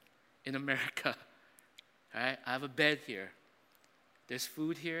in America, right? I have a bed here. There's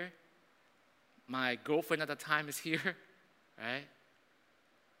food here. My girlfriend at the time is here, right?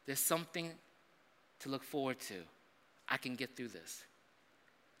 There's something to look forward to. I can get through this.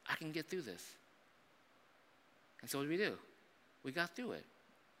 I can get through this. And so what did we do? We got through it.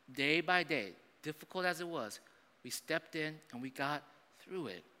 Day by day, difficult as it was, we stepped in and we got through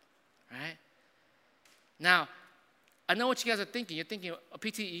it, right? Now, I know what you guys are thinking. You're thinking,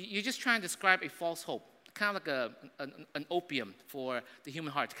 PT, you're just trying to describe a false hope, kind of like an opium for the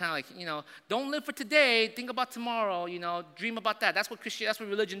human heart. Kind of like, don't live for today, think about tomorrow, dream about that. That's what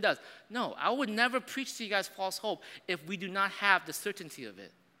religion does. No, I would never preach to you guys false hope if we do not have the certainty of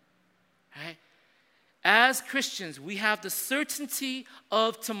it, right? As Christians, we have the certainty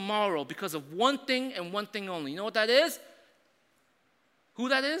of tomorrow because of one thing and one thing only. You know what that is? Who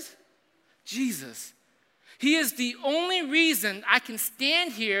that is? Jesus. He is the only reason I can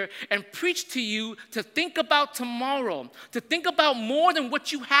stand here and preach to you to think about tomorrow, to think about more than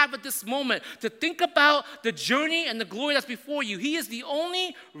what you have at this moment, to think about the journey and the glory that's before you. He is the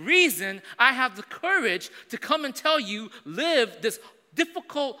only reason I have the courage to come and tell you, live this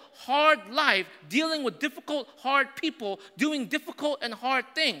difficult, hard life, dealing with difficult, hard people, doing difficult and hard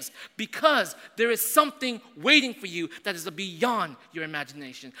things, because there is something waiting for you that is beyond your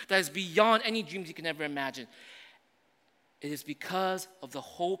imagination, that is beyond any dreams you can ever imagine. It is because of the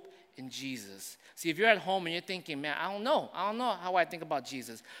hope in Jesus. See, if you're at home and you're thinking, man, I don't know how I think about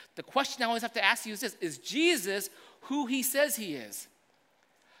Jesus. The question I always have to ask you is this: is Jesus who he says he is?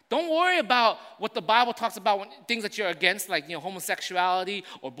 Don't worry about what the Bible talks about, things that you're against, like homosexuality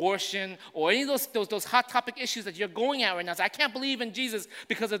or abortion or any of those hot topic issues that you're going at right now. So I can't believe in Jesus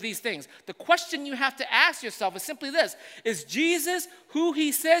because of these things. The question you have to ask yourself is simply this: is Jesus who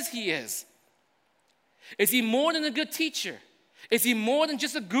he says he is? Is he more than a good teacher? Is he more than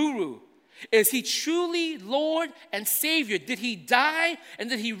just a guru? Is he truly Lord and Savior? Did he die and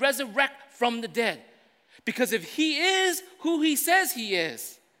did he resurrect from the dead? Because if he is who he says he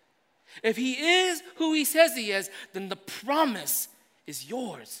is, if he is who he says he is, then the promise is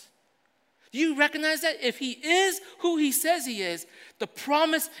yours. Do you recognize that? If he is who he says he is, the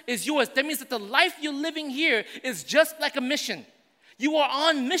promise is yours. That means that the life you're living here is just like a mission. You are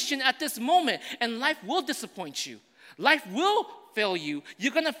on mission at this moment, and life will disappoint you. Life will fail you.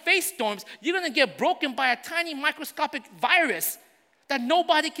 You're going to face storms. You're going to get broken by a tiny microscopic virus that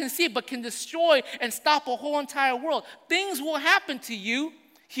nobody can see but can destroy and stop a whole entire world. Things will happen to you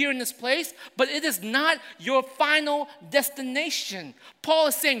here in this place, but it is not your final destination. Paul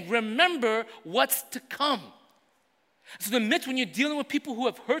is saying, remember what's to come. So the midst when you're dealing with people who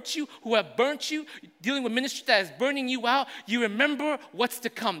have hurt you, who have burnt you, dealing with ministry that is burning you out, you remember what's to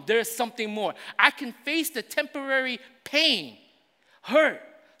come. There is something more. I can face the temporary pain, hurt,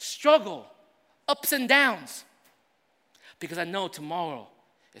 struggle, ups and downs, because I know tomorrow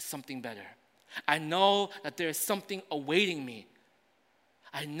is something better. I know that there is something awaiting me.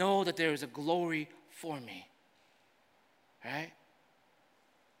 I know that there is a glory for me, right?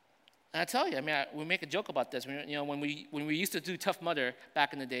 And I tell you, we make a joke about this. When we used to do Tough Mudder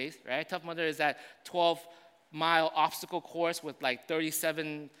back in the days, right? Tough Mudder is that 12-mile obstacle course with like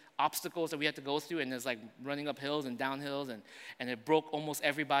 37 obstacles that we had to go through, and there's like running up hills and down hills, and it broke almost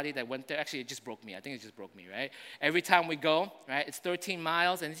everybody that went there. Actually, it just broke me. I think it just broke me, right? Every time we go, right, it's 13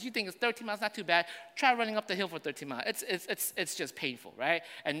 miles, and if you think it's 13 miles, not too bad, try running up the hill for 13 miles. It's just painful, right?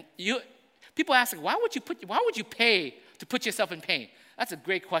 And people ask, why would you pay to put yourself in pain? That's a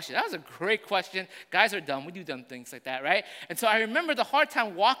great question. That was a great question. Guys are dumb. We do dumb things like that, right? And so I remember the hard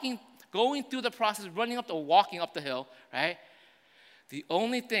time going through the process, walking up the hill, right? The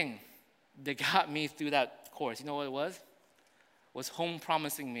only thing that got me through that course, you know what it was? Was home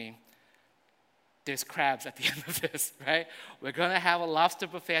promising me, there's crabs at the end of this, right? We're going to have a lobster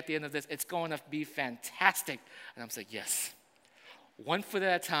buffet at the end of this. It's going to be fantastic. And I'm saying, yes. One foot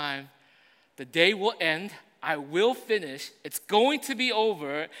at a time. The day will end. I will finish. It's going to be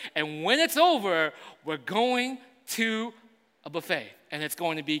over. And when it's over, we're going to a buffet. And it's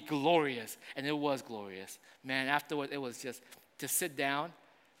going to be glorious. And it was glorious. Man, afterwards, it was just to sit down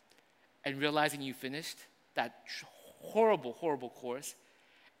and realizing you finished that horrible, horrible course.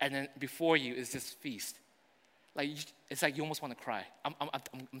 And then before you is this feast. It's like you almost want to cry.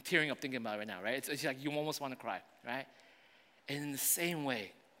 I'm tearing up thinking about it right now, right? It's like you almost want to cry, right? And in the same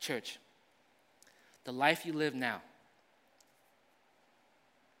way, church, the life you live now,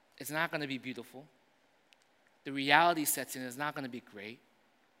 it's not going to be beautiful. The reality sets in, it's not going to be great.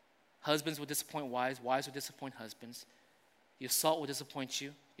 Husbands will disappoint wives. Wives will disappoint husbands. Your salt will disappoint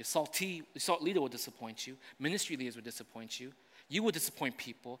you. Your salt leader will disappoint you. Ministry leaders will disappoint you. You will disappoint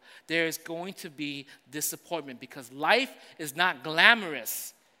people. There is going to be disappointment because life is not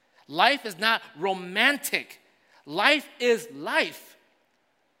glamorous. Life is not romantic. Life is life.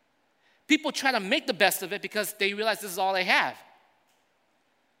 People try to make the best of it because they realize this is all they have.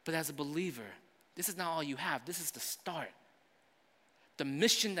 But as a believer, this is not all you have. This is the start. The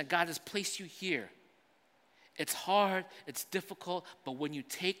mission that God has placed you here. It's hard, it's difficult, but when you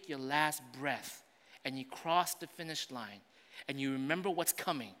take your last breath and you cross the finish line and you remember what's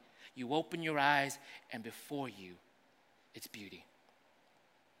coming, you open your eyes and before you, it's beauty.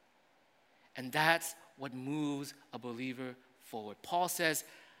 And that's what moves a believer forward. Paul says,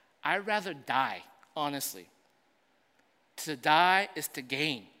 I'd rather die, honestly. To die is to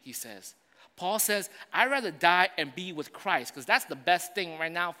gain, he says. Paul says, I'd rather die and be with Christ because that's the best thing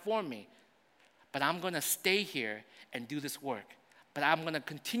right now for me. But I'm going to stay here and do this work. But I'm going to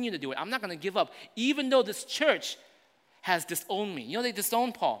continue to do it. I'm not going to give up, even though this church has disowned me. You know, they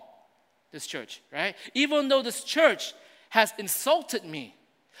disowned Paul, this church, right? Even though this church has insulted me,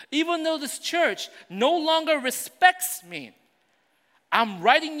 even though this church no longer respects me, I'm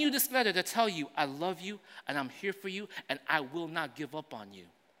writing you this letter to tell you I love you and I'm here for you and I will not give up on you.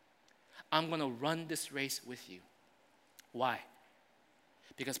 I'm going to run this race with you. Why?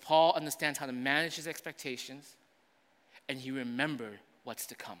 Because Paul understands how to manage his expectations and he remembered what's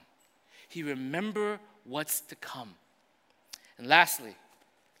to come. He remembered what's to come. And lastly,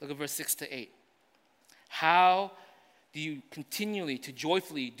 look at verse 6 to 8. How do you continually to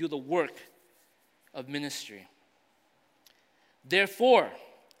joyfully do the work of ministry? Therefore,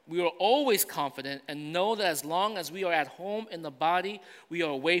 we are always confident and know that as long as we are at home in the body, we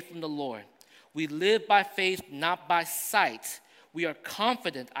are away from the Lord. We live by faith, not by sight. We are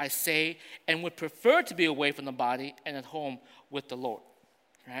confident, I say, and would prefer to be away from the body and at home with the Lord.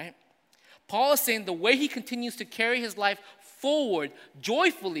 Right? Paul is saying the way he continues to carry his life forward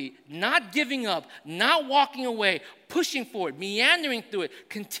joyfully, not giving up, not walking away, pushing forward, meandering through it,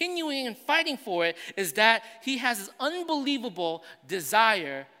 continuing and fighting for it, is that he has this unbelievable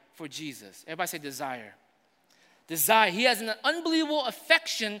desire for Jesus. Everybody say desire. Desire. He has an unbelievable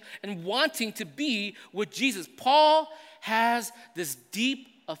affection and wanting to be with Jesus. Paul has this deep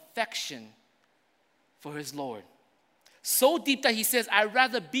affection for his Lord. So deep that he says, I'd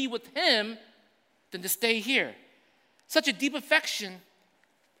rather be with him than to stay here. Such a deep affection.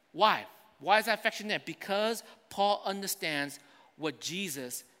 Why? Why is that affection there? Because Paul understands what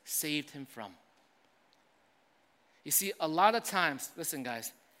Jesus saved him from. You see, a lot of times, listen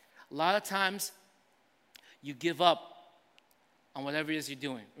guys, a lot of times you give up on whatever it is you're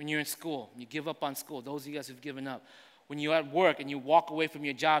doing. When you're in school, you give up on school. Those of you guys who've given up. When you're at work and you walk away from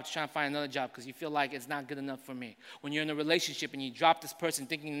your job to try and find another job because you feel like it's not good enough for me. When you're in a relationship and you drop this person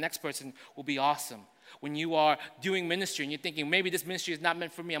thinking the next person will be awesome. When you are doing ministry and you're thinking maybe this ministry is not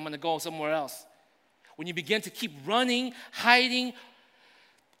meant for me, I'm going to go somewhere else. When you begin to keep running, hiding,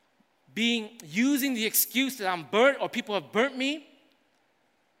 using the excuse that I'm burnt or people have burnt me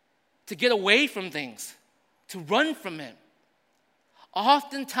to get away from things, to run from it.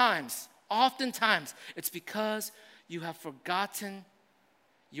 Oftentimes, it's because you have forgotten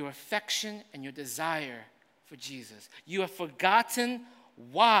your affection and your desire for Jesus. You have forgotten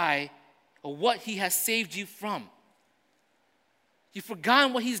why or what he has saved you from. You've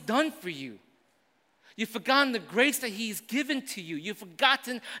forgotten what he's done for you. You've forgotten the grace that he's given to you. You've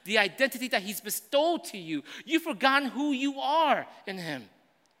forgotten the identity that he's bestowed to you. You've forgotten who you are in him.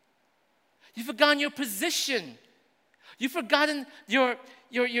 You've forgotten your position. You've forgotten your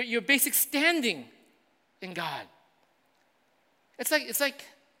basic standing in God. It's like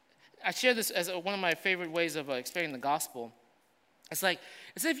I share this as one of my favorite ways of explaining the gospel. It's like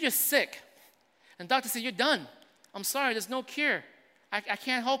as if you're sick and the doctor said, you're done. I'm sorry, there's no cure. I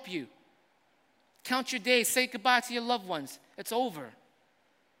can't help you. Count your days, say goodbye to your loved ones. It's over.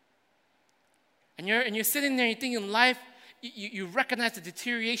 And you're sitting there and you're thinking life, you recognize the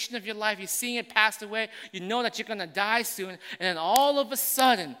deterioration of your life. You're seeing it pass away. You know that you're going to die soon. And then all of a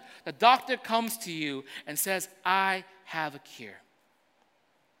sudden, the doctor comes to you and says, I have a cure.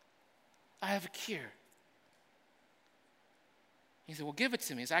 I have a cure. He said, well, give it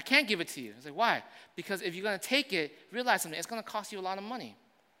to me. He said, I can't give it to you. I said, why? Because if you're going to take it, realize something. It's going to cost you a lot of money.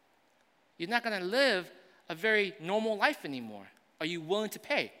 You're not going to live a very normal life anymore. Are you willing to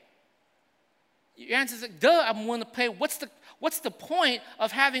pay? Your answer is like, duh, I'm willing to pay. What's the point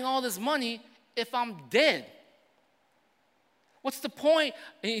of having all this money if I'm dead? What's the point?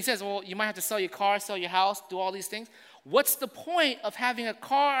 And he says, well, you might have to sell your car, sell your house, do all these things. What's the point of having a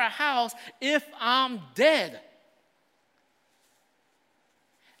car or a house if I'm dead?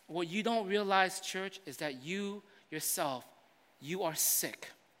 What you don't realize, church, is that you yourself, you are sick.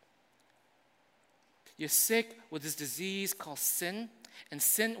 You're sick with this disease called sin. And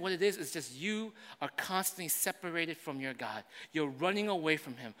sin, what it is just you are constantly separated from your God. You're running away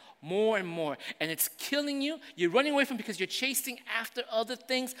from him more and more. And it's killing you. You're running away from him because you're chasing after other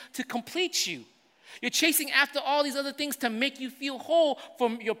things to complete you. You're chasing after all these other things to make you feel whole for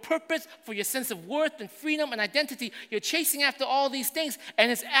your purpose, for your sense of worth and freedom and identity. You're chasing after all these things, and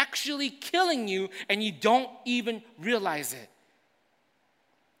it's actually killing you, and you don't even realize it.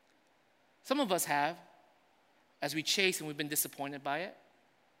 Some of us have, as we chase and we've been disappointed by it.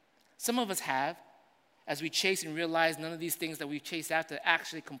 Some of us have, as we chase and realize none of these things that we've chased after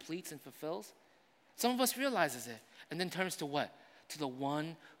actually completes and fulfills. Some of us realizes it and then turns to what? To the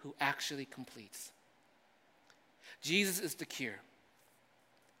one who actually completes. Jesus is the cure.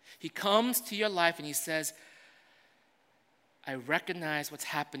 He comes to your life and he says, I recognize what's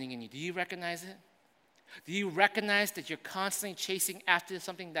happening in you. Do you recognize it? Do you recognize that you're constantly chasing after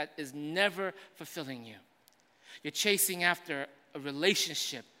something that is never fulfilling you? You're chasing after a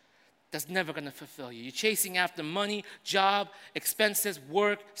relationship that's never going to fulfill you. You're chasing after money, job, expenses,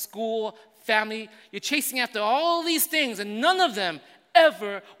 work, school, family. You're chasing after all these things, and none of them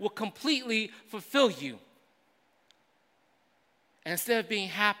ever will completely fulfill you. And instead of being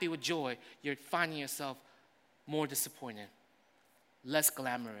happy with joy, you're finding yourself more disappointed, less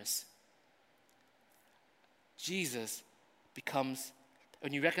glamorous. Jesus becomes,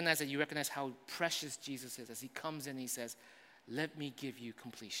 when you recognize that, you recognize how precious Jesus is as he comes in and he says, let me give you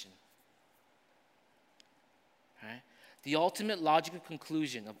completion. Right? The ultimate logical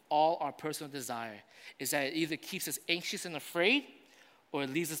conclusion of all our personal desire is that it either keeps us anxious and afraid or it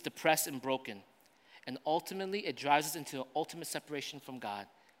leaves us depressed and broken. And ultimately, it drives us into ultimate separation from God.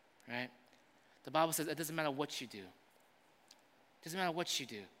 Right? The Bible says it doesn't matter what you do. It doesn't matter what you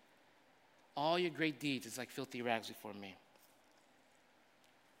do. All your great deeds is like filthy rags before me.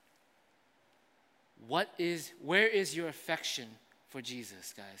 Where is your affection for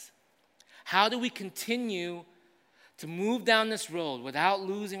Jesus, guys? How do we continue to move down this road without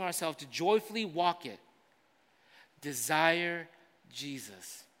losing ourselves to joyfully walk it? Desire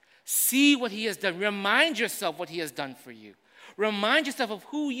Jesus. See what he has done. Remind yourself what he has done for you. Remind yourself of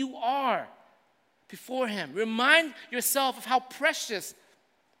who you are before him. Remind yourself of how precious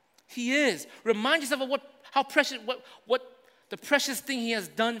he is. Remind yourself of how precious, what the precious thing he has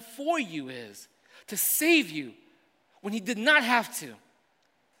done for you is. To save you when he did not have to.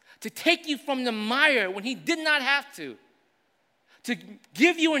 To take you from the mire when he did not have to. To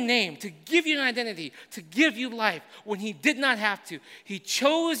give you a name, to give you an identity, to give you life when he did not have to. He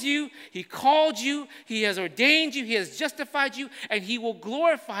chose you, he called you, he has ordained you, he has justified you, and he will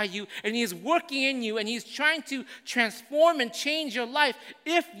glorify you, and he is working in you, and he's trying to transform and change your life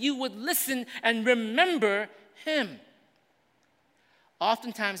if you would listen and remember him.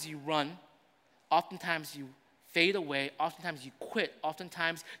 Oftentimes you run, oftentimes you fade away, oftentimes you quit,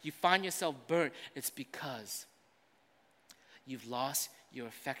 oftentimes you find yourself burnt. It's because you've lost your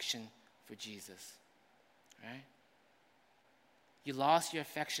affection for Jesus, right? You lost your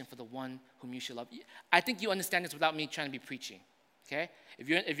affection for the one whom you should love. I think you understand this without me trying to be preaching, okay? If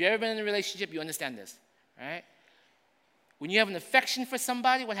you've ever been in a relationship, you understand this, right? When you have an affection for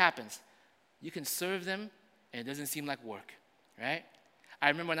somebody, what happens? You can serve them, and it doesn't seem like work, right? I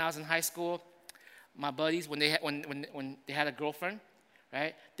remember when I was in high school, my buddies, when they had a girlfriend,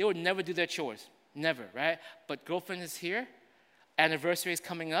 right? They would never do their chores, never, right? But girlfriend is here. Anniversary is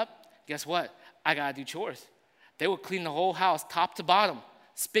coming up, guess what? I gotta do chores. They would clean the whole house, top to bottom,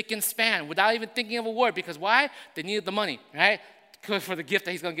 spick and span, without even thinking of a word. Because why? They needed the money, right? For the gift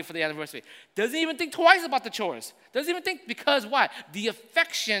that he's gonna give for the anniversary. Doesn't even think twice about the chores. Doesn't even think, because why? The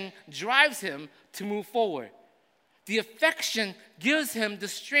affection drives him to move forward. The affection gives him the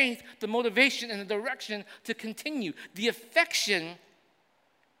strength, the motivation, and the direction to continue. The affection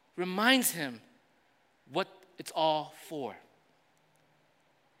reminds him what it's all for.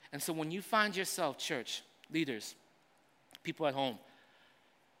 And so when you find yourself, church, leaders, people at home,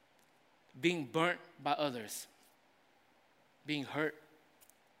 being burnt by others, being hurt,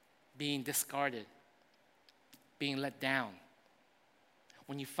 being discarded, being let down,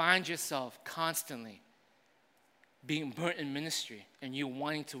 when you find yourself constantly being burnt in ministry and you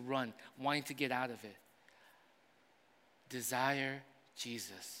wanting to run, wanting to get out of it, desire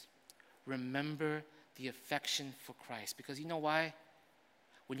Jesus. Remember the affection for Christ. Because you know why?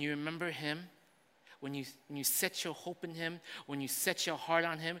 When you remember him, when you set your hope in him, when you set your heart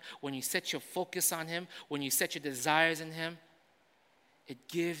on him, when you set your focus on him, when you set your desires in him, it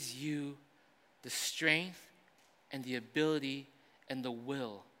gives you the strength and the ability and the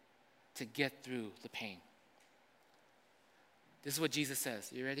will to get through the pain. This is what Jesus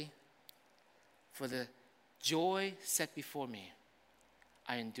says. You ready? For the joy set before me,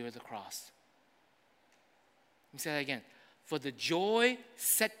 I endure the cross. Let me say that again. For the joy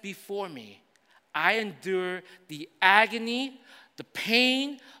set before me, I endure the agony, the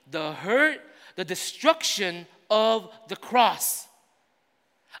pain, the hurt, the destruction of the cross.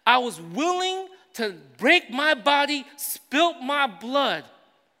 I was willing to break my body, spilt my blood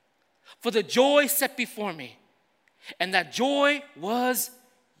for the joy set before me. And that joy was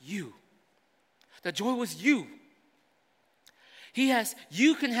you. That joy was you.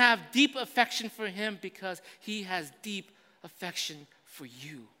 You can have deep affection for him because he has deep affection for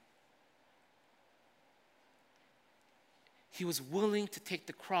you. He was willing to take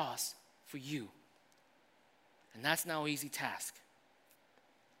the cross for you. And that's not an easy task.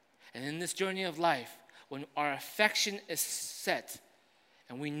 And in this journey of life, when our affection is set,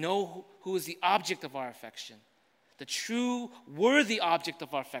 and we know who is the object of our affection, the true worthy object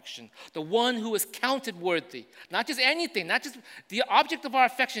of our affection, the one who is counted worthy. Not just anything, not just the object of our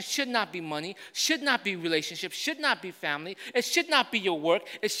affection should not be money, should not be relationships, should not be family, it should not be your work,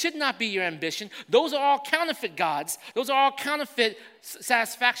 it should not be your ambition. Those are all counterfeit gods. Those are all counterfeit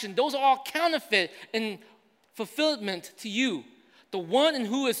satisfaction. Those are all counterfeit in fulfillment to you. The one in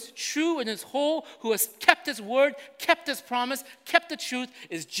who is true and is whole, who has kept his word, kept his promise, kept the truth,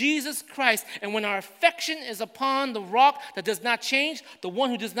 is Jesus Christ. And when our affection is upon the rock that does not change, the one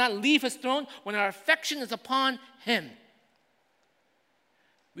who does not leave his throne, when our affection is upon him,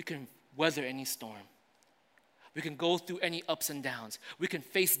 we can weather any storm. We can go through any ups and downs. We can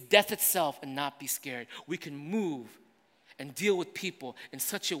face death itself and not be scared. We can move and deal with people in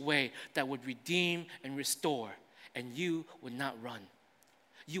such a way that would redeem and restore. And you would not run.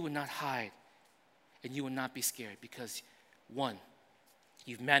 You would not hide. And you would not be scared because, one,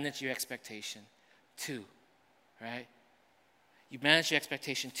 you've managed your expectation. Two, right? You manage your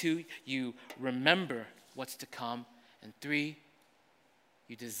expectation. Two, you remember what's to come. And three,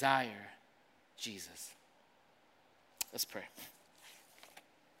 you desire Jesus. Let's pray.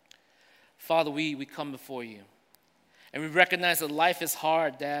 Father, we come before you. And we recognize that life is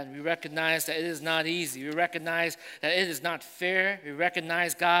hard, Dad. We recognize that it is not easy. We recognize that it is not fair. We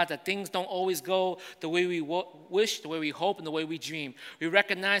recognize, God, that things don't always go the way we wish, the way we hope, and the way we dream. We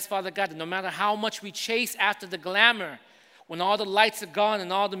recognize, Father God, that no matter how much we chase after the glamour, when all the lights are gone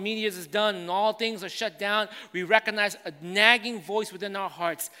and all the media is done and all things are shut down, we recognize a nagging voice within our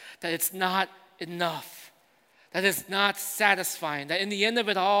hearts that it's not enough, that it's not satisfying, that in the end of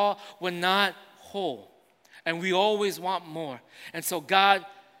it all, we're not whole. And we always want more. And so, God,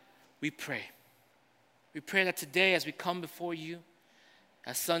 we pray. We pray that today as we come before you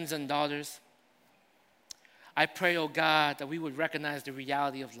as sons and daughters, I pray, oh God, that we would recognize the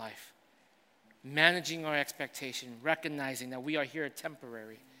reality of life, managing our expectation, recognizing that we are here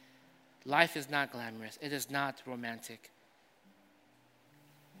temporary. Life is not glamorous. It is not romantic.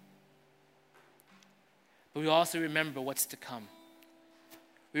 But we also remember what's to come.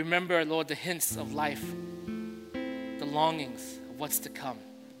 We remember, Lord, the hints of life, the longings of what's to come,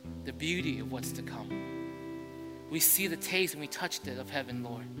 the beauty of what's to come. We see the taste and we touched it of heaven,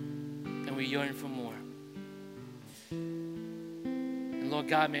 Lord, and we yearn for more. And Lord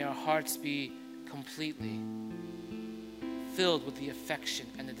God, may our hearts be completely filled with the affection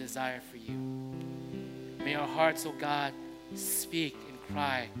and the desire for you. May our hearts, oh God, speak and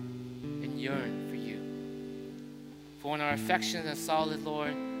cry and yearn for you. For when our affection is solid,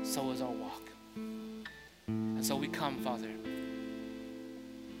 Lord, so is our walk. And so we come, Father.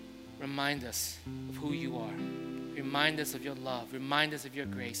 Remind us of who you are. Remind us of your love. Remind us of your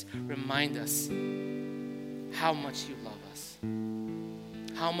grace. Remind us how much you love us,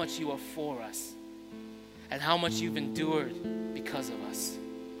 how much you are for us, and how much you've endured because of us.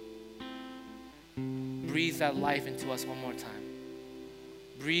 Breathe that life into us one more time.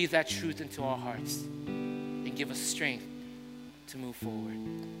 Breathe that truth into our hearts and give us strength to move forward.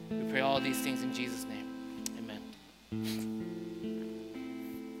 We pray all these things in Jesus' name. Amen.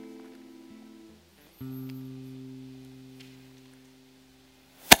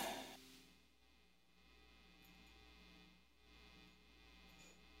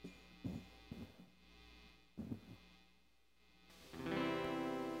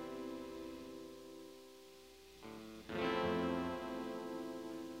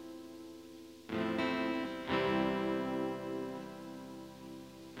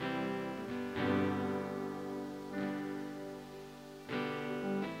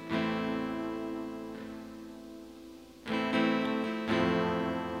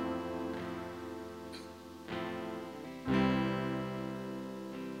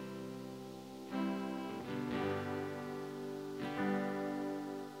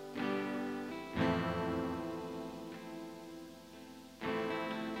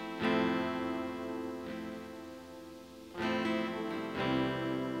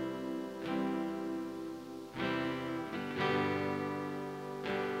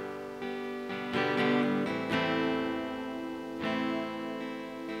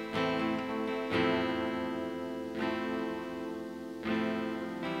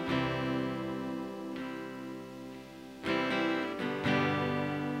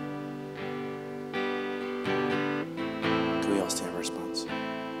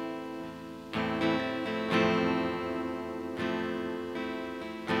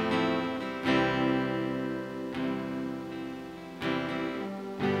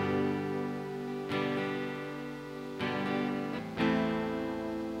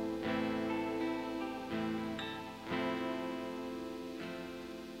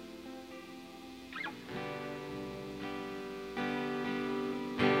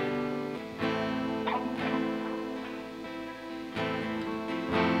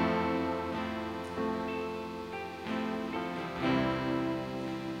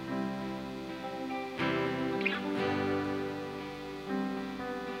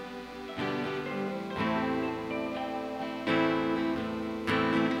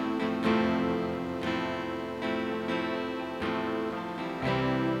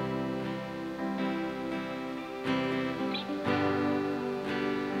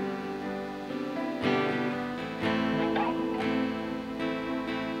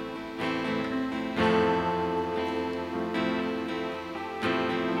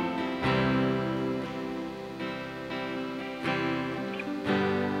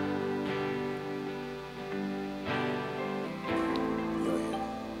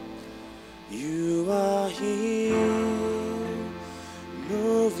 here,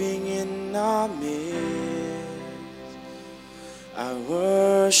 moving in our midst. I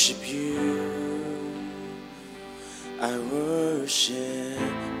worship you, I worship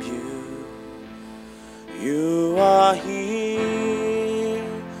you. You are here,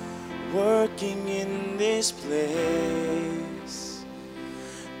 working in this place.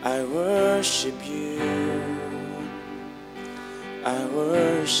 I worship you, I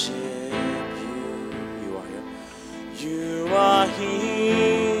worship you. You are here. You are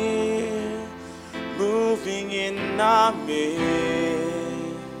here, moving in our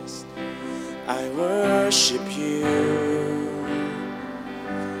midst. I worship you,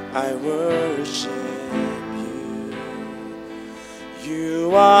 I worship you.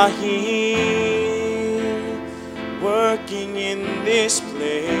 You are here, working in this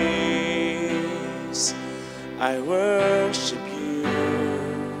place. I worship you,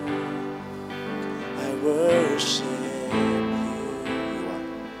 I worship you.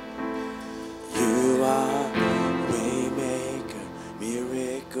 You are waymaker,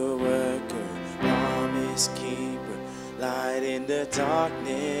 miracle worker, promise keeper, light in the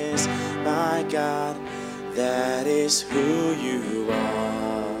darkness. My God, that is who you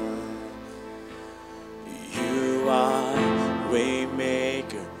are. You are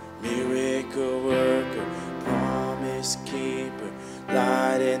waymaker, miracle worker, promise keeper,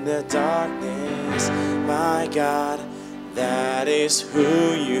 light in the darkness. My God, that is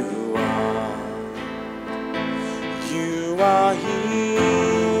who you are. You are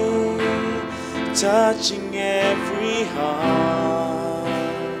here, touching every heart.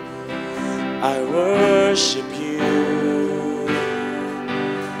 I worship you,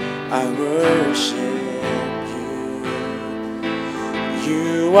 I worship you.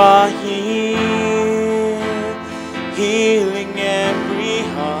 You are here, healing every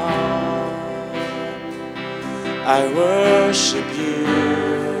heart. I worship you,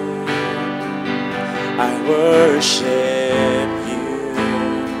 I worship you.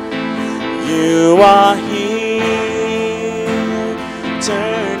 You are here,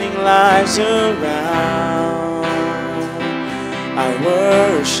 turning lives around. I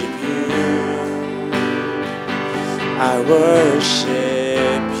worship you, I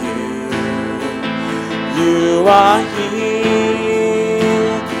worship you. You are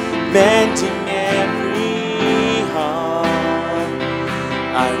here, mending every heart.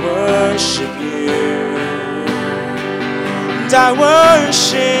 I worship you, and I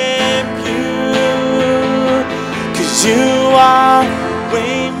worship you, 'cause you are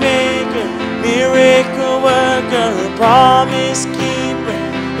waymaker, miracle worker, promise keeper,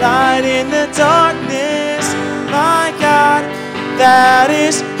 light in the darkness. My God, that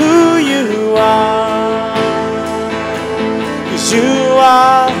is who you are. 'Cause you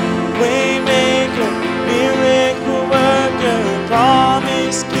are waymaker, miracle worker,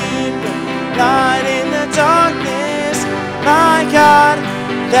 promise keeper, light in the darkness. My God,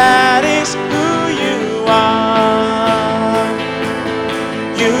 that is who you are.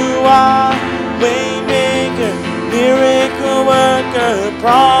 You are waymaker, miracle worker,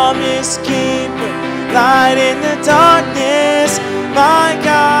 promise keeper, light in the darkness. My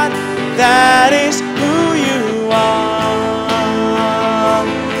God, that is who you are.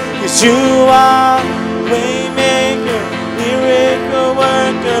 'Cause you are waymaker, miracle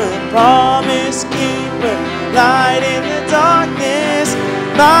worker, promise keeper, light in the darkness.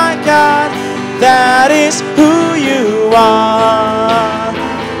 My God, that is who you are.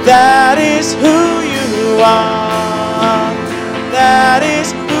 That is who you are. That is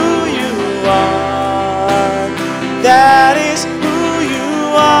who you are. That is who you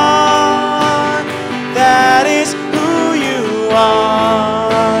are. That is who you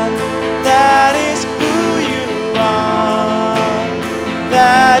are. That is who you are.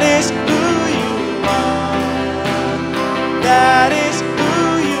 That is who you are. That is who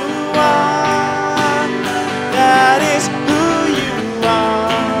you are. That is who you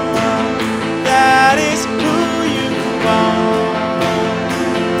are. That is who you are.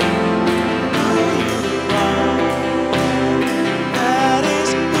 Who you are. That is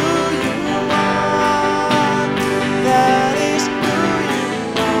who you are. That is who you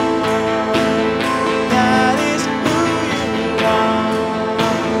are. That is who you are.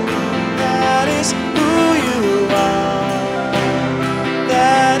 That is who you are.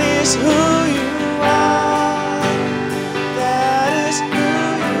 That is who you are. That is who you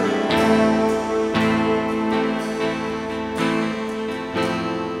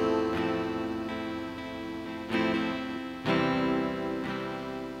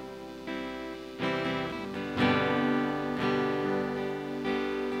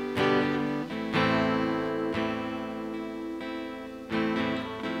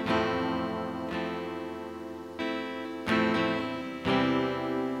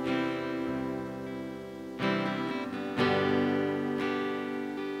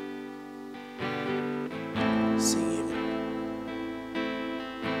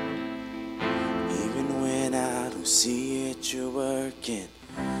it, you're working.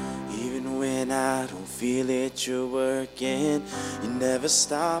 Even when I don't feel it, you're working. You never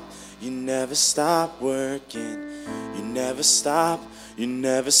stop working. You never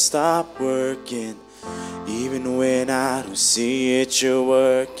stop working. Even when I don't see it, you're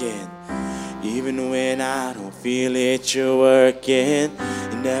working. Even when I don't feel it, you're working.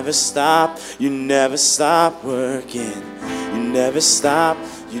 You never stop working. You never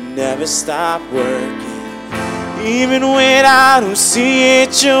stop working. Even when I don't see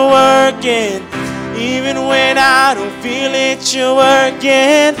it, you're working. Even when I don't feel it, you're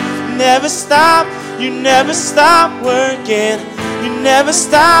working. You never stop working. You never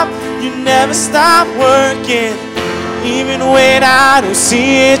stop working. Even when I don't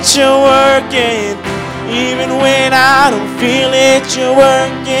see it, you're working. Even when I don't feel it, you're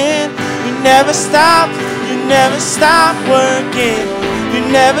working. You never stop working. You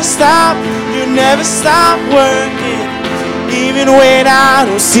never stop working. Even when I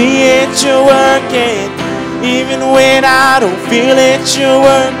don't see it, you're working. Even when I don't feel it, you're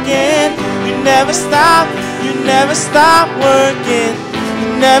working. You never stop working.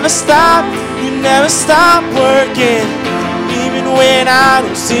 You never stop working. Even when I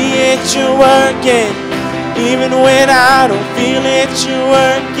don't see it, you're working. Even when I don't feel it, you're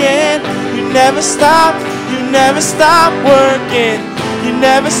working. You never stop working. You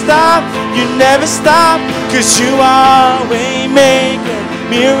never stop, 'cause you are way maker,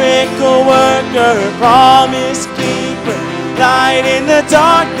 miracle worker, promise keeper, light in the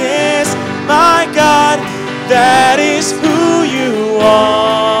darkness. My God, that is who you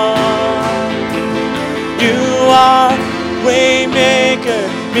are. You are way maker,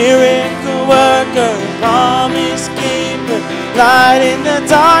 miracle worker, promise keeper, light in the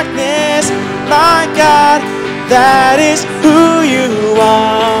darkness. My God, that is who you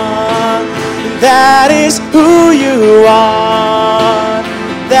are. That is who you are.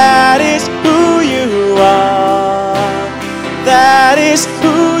 That is who you are. That is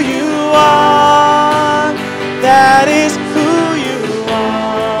who you are. That is who you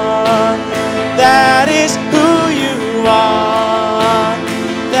are. That is who you are.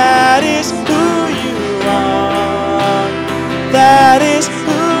 That is who you are. That is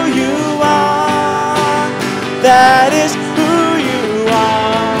who you are. That is who you are. That is who you are.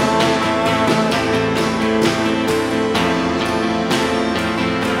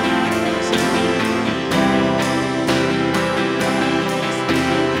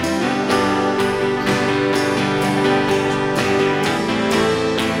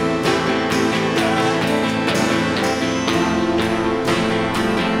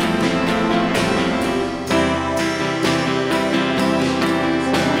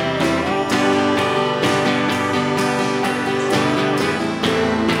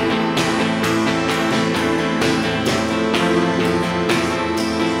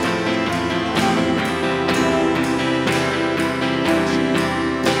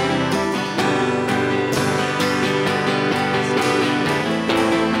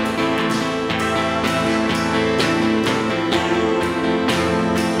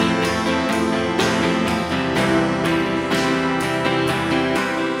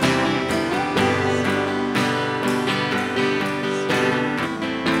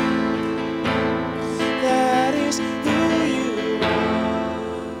 That is who you are.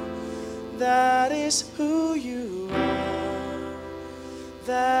 That is who you are.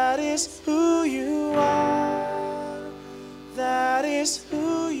 That is who you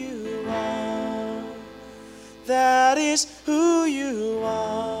are. That is who you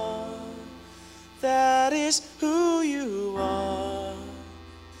are. That is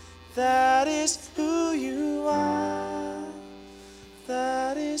who you are.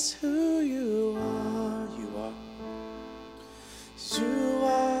 That is who you are. You are. You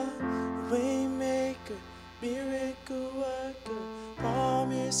are waymaker, miracle worker,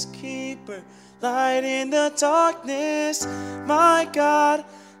 promise keeper, light in the darkness. My God,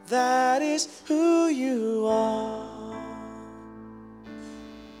 that is who you are.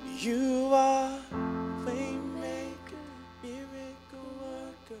 You are waymaker, miracle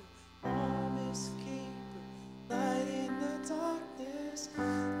worker, promise keeper, light in the darkness.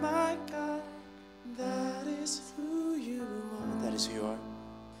 My God, that is who you are. That is who you are.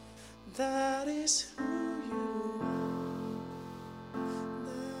 That is who you are.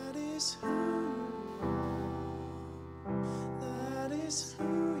 That is who you are. That is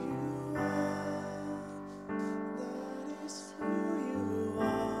who you are. That is who you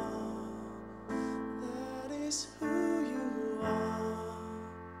are. That is who you are.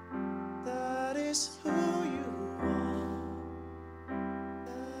 That is who you are.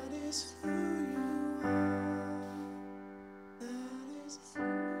 That is who you are.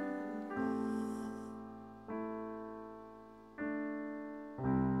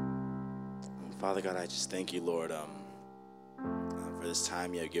 Father God, I just thank you, Lord, for this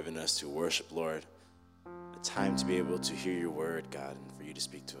time you have given us to worship, Lord. A time to be able to hear your word, God, and for you to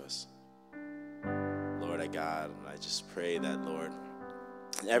speak to us. Lord, God, I just pray that, Lord,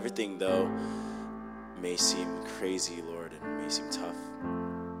 everything, though, may seem crazy, Lord, and may seem tough,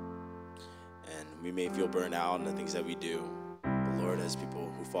 and we may feel burnt out in the things that we do, but Lord, as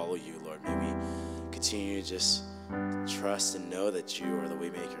people who follow you, Lord, may we continue to just trust and know that you are the way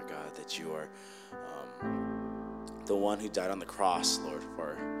maker, God, that you are the one who died on the cross, Lord,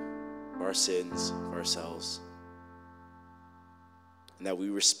 for our sins, for ourselves, and that we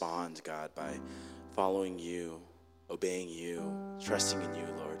respond, God, by following you, obeying you, trusting in you,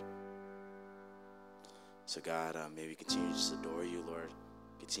 Lord. So God, may we continue to just adore you, Lord,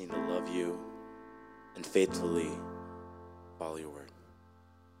 continue to love you, and faithfully follow your word.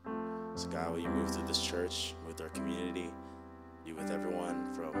 So God, will you move through this church, move with our community, be with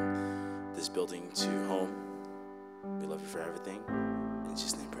everyone from this building to home. We love you for everything. In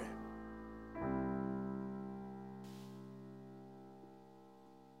Jesus' name, pray.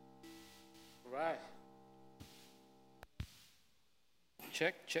 All right.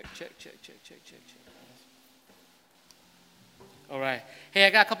 Check. All right. Hey, I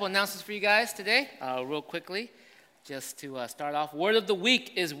got a couple announcements for you guys today, real quickly. Just to start off, Word of the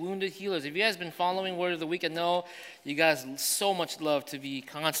Week is Wounded Healers. If you guys have been following Word of the Week, I know you guys so much love to be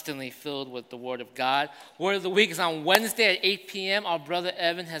constantly filled with the Word of God. Word of the Week is on Wednesday at 8 p.m. Our brother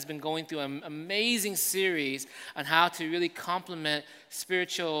Evan has been going through an amazing series on how to really complement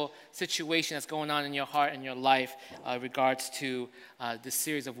spiritual situation that's going on in your heart and your life regards to this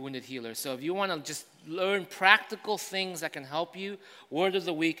series of Wounded Healers. So if you want to just learn practical things that can help you, Word of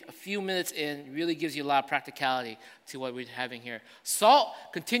the Week, a few minutes in, really gives you a lot of practicality to what we're having here. Salt,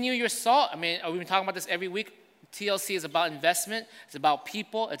 continue your salt. I mean, we've been talking about this every week. TLC is about investment. It's about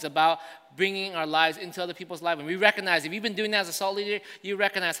people. It's about bringing our lives into other people's lives. And we recognize, if you've been doing that as a salt leader, you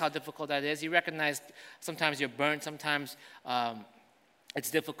recognize how difficult that is. You recognize sometimes you're burnt, sometimes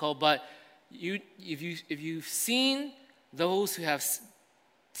it's difficult. But if you've seen those who have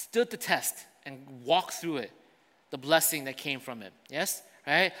stood the test and walked through it, the blessing that came from it, yes?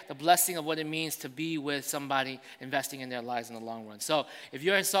 Right? The blessing of what it means to be with somebody investing in their lives in the long run. So if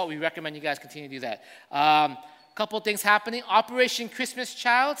you're in SALT, we recommend you guys continue to do that. Couple things happening. Operation Christmas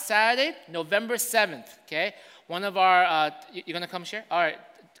Child, Saturday, November 7th, okay? One of our, you're going to come share? All right,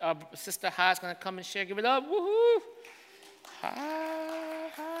 our sister Ha is going to come and share. Give it up. Woohoo!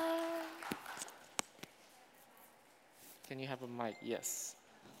 Ha. Can you have a mic? Yes.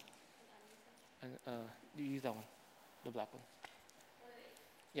 And you use that one, the black one.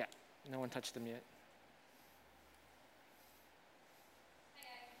 Yeah, no one touched them yet.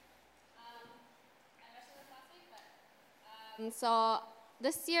 So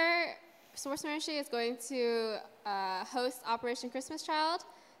this year, Source Ministry is going to host Operation Christmas Child.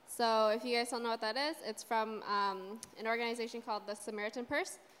 So if you guys don't know what that is, it's from an organization called the Samaritan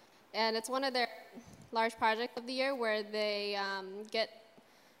Purse. And it's one of their large projects of the year where they get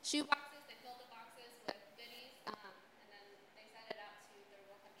shoe boxes, they fill the boxes with goodies, and then they send it out to third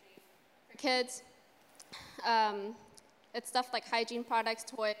world countries for kids. It's stuff like hygiene products,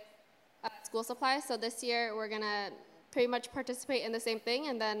 toys, school supplies. So this year we're going to pretty much participate in the same thing.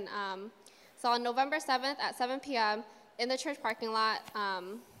 And then, so on November 7th at 7 p.m. in the church parking lot,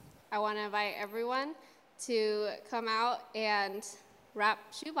 I want to invite everyone to come out and wrap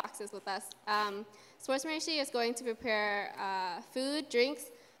shoe boxes with us. Sports Ministry is going to prepare food, drinks.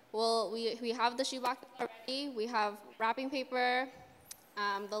 We have the shoe boxes already. We have wrapping paper,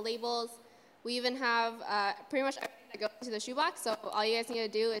 the labels. We even have pretty much everything that goes into the shoe box. So all you guys need to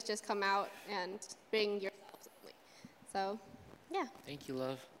do is just come out and bring yourselves only. So, yeah. Thank you,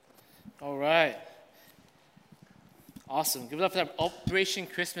 love. All right. Awesome. Give it up for that Operation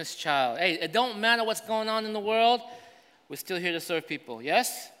Christmas Child. Hey, it don't matter what's going on in the world. We're still here to serve people.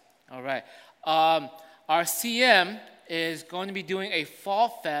 Yes? All right. Our CM is going to be doing a fall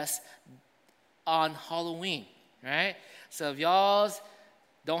fest on Halloween, right? So if y'all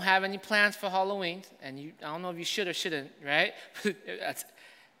don't have any plans for Halloween, and I don't know if you should or shouldn't, right?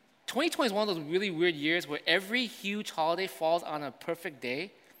 2020 is one of those really weird years where every huge holiday falls on a perfect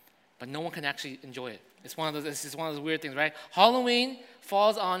day, but no one can actually enjoy it. It's one of those weird things, right? Halloween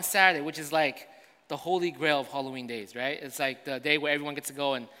falls on Saturday, which is like the holy grail of Halloween days, right? It's like the day where everyone gets to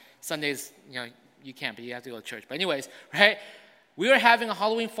go, and Sundays, you can't, but you have to go to church. But anyways, right? We are having a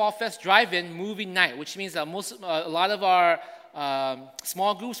Halloween Fall Fest drive-in movie night, which means that a lot of our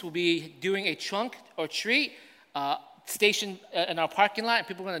small groups will be doing a trunk or treat station in our parking lot, and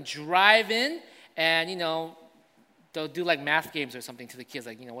people are going to drive in and, they'll do like math games or something to the kids,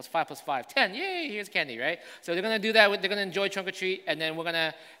 like, what's 5 plus 5? 10. Yay, here's candy, right? So they're going to do that. They're going to enjoy trunk or treat, and then we're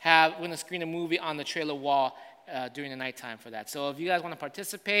going to screen a movie on the trailer wall during the nighttime for that. So if you guys want to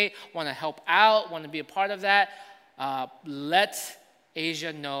participate, want to help out, want to be a part of that, let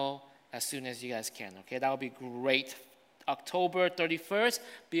Asia know as soon as you guys can, okay? That would be great. October 31st,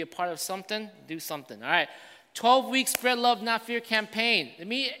 be a part of something, do something, all right? 12-week Spread Love, Not Fear campaign. Let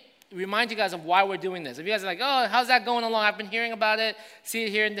me remind you guys of why we're doing this. If you guys are like, oh, how's that going along? I've been hearing about it, see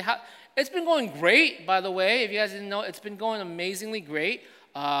it here. It's been going great, by the way. If you guys didn't know, it's been going amazingly great.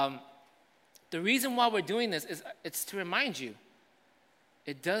 The reason why we're doing this is it's to remind you,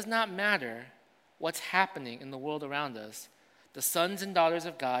 it does not matter what's happening in the world around us. The sons and daughters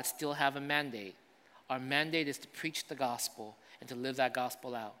of God still have a mandate. Our mandate is to preach the gospel and to live that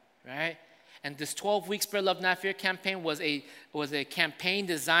gospel out, right? And this 12-week Spread Love, Not Fear campaign was a campaign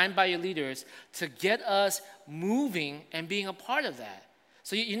designed by your leaders to get us moving and being a part of that.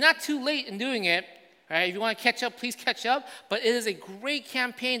 So you're not too late in doing it, right? If you want to catch up, please catch up. But it is a great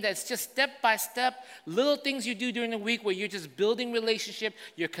campaign that's just step by step, little things you do during the week where you're just building relationship,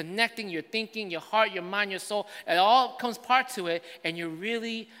 you're connecting, you're thinking, your heart, your mind, your soul. It all comes part to it, and you're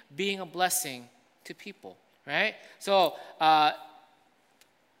really being a blessing to people, right? So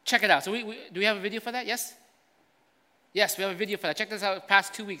check it out. So do we have a video for that? Yes? Yes, we have a video for that. Check this out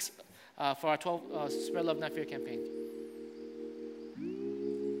past 2 weeks for our 12 Spread Love, Not Fear campaign.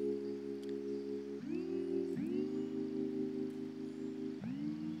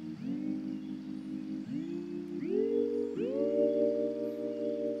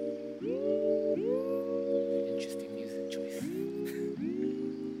 Interesting music choice.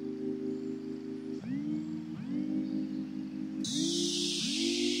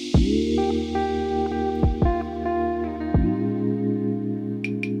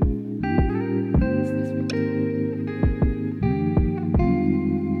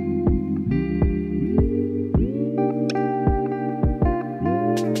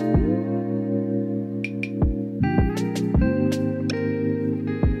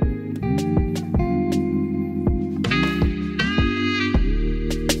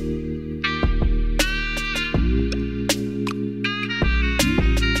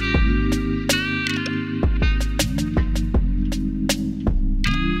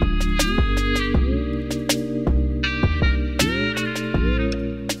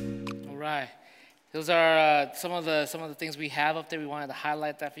 Those are some of the things we have up there. We wanted to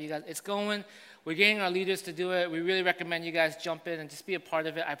highlight that for you guys. It's going. We're getting our leaders to do it. We really recommend you guys jump in and just be a part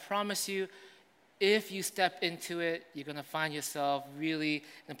of it. I promise you, if you step into it, you're going to find yourself really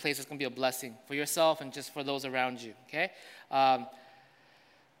in a place that's going to be a blessing for yourself and just for those around you, okay?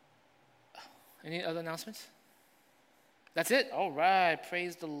 Any other announcements? That's it? All right.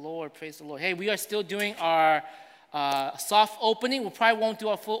 Praise the Lord. Praise the Lord. Hey, we are still doing our soft opening. We probably won't do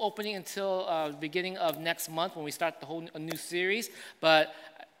our full opening until the beginning of next month when we start a new series. But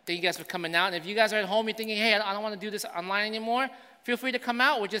thank you guys for coming out. And if you guys are at home, you're thinking, hey, I don't want to do this online anymore, feel free to come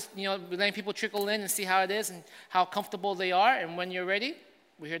out. We're just, letting people trickle in and see how it is and how comfortable they are. And when you're ready,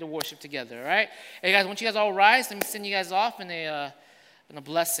 we're here to worship together, all right? Hey, guys, once you guys all rise, let me send you guys off in a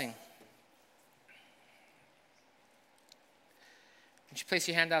blessing. Would you place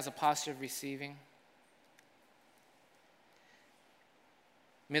your hand out as a posture of receiving?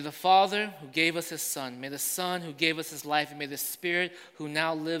 May the Father who gave us his Son, may the Son who gave us his life, and may the Spirit who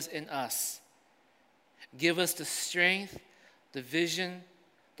now lives in us give us the strength, the vision,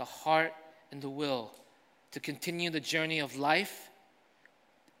 the heart, and the will to continue the journey of life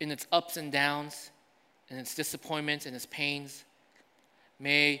in its ups and downs, in its disappointments, and its pains.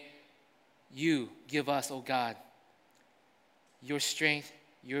 May you give us, oh God, your strength,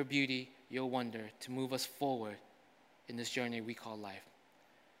 your beauty, your wonder to move us forward in this journey we call life.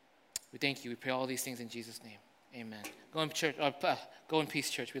 We thank you. We pray all these things in Jesus' name. Amen. Go in peace,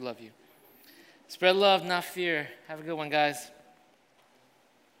 church. We love you. Spread love, not fear. Have a good one, guys.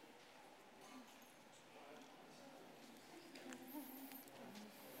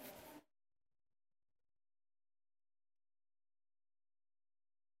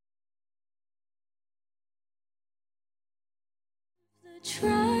 The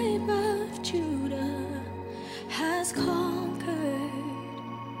tribe of Judah has conquered.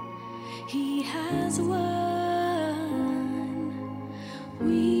 He has won.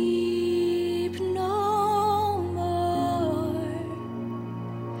 Weep no more.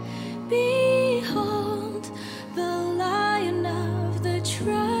 Behold, the Lion of the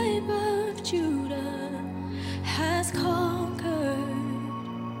tribe of Judah has conquered.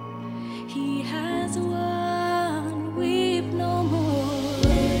 He has won. Weep no more.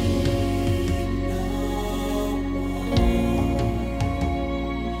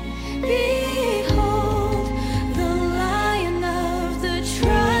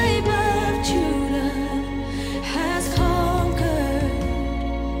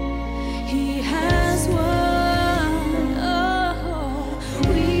 have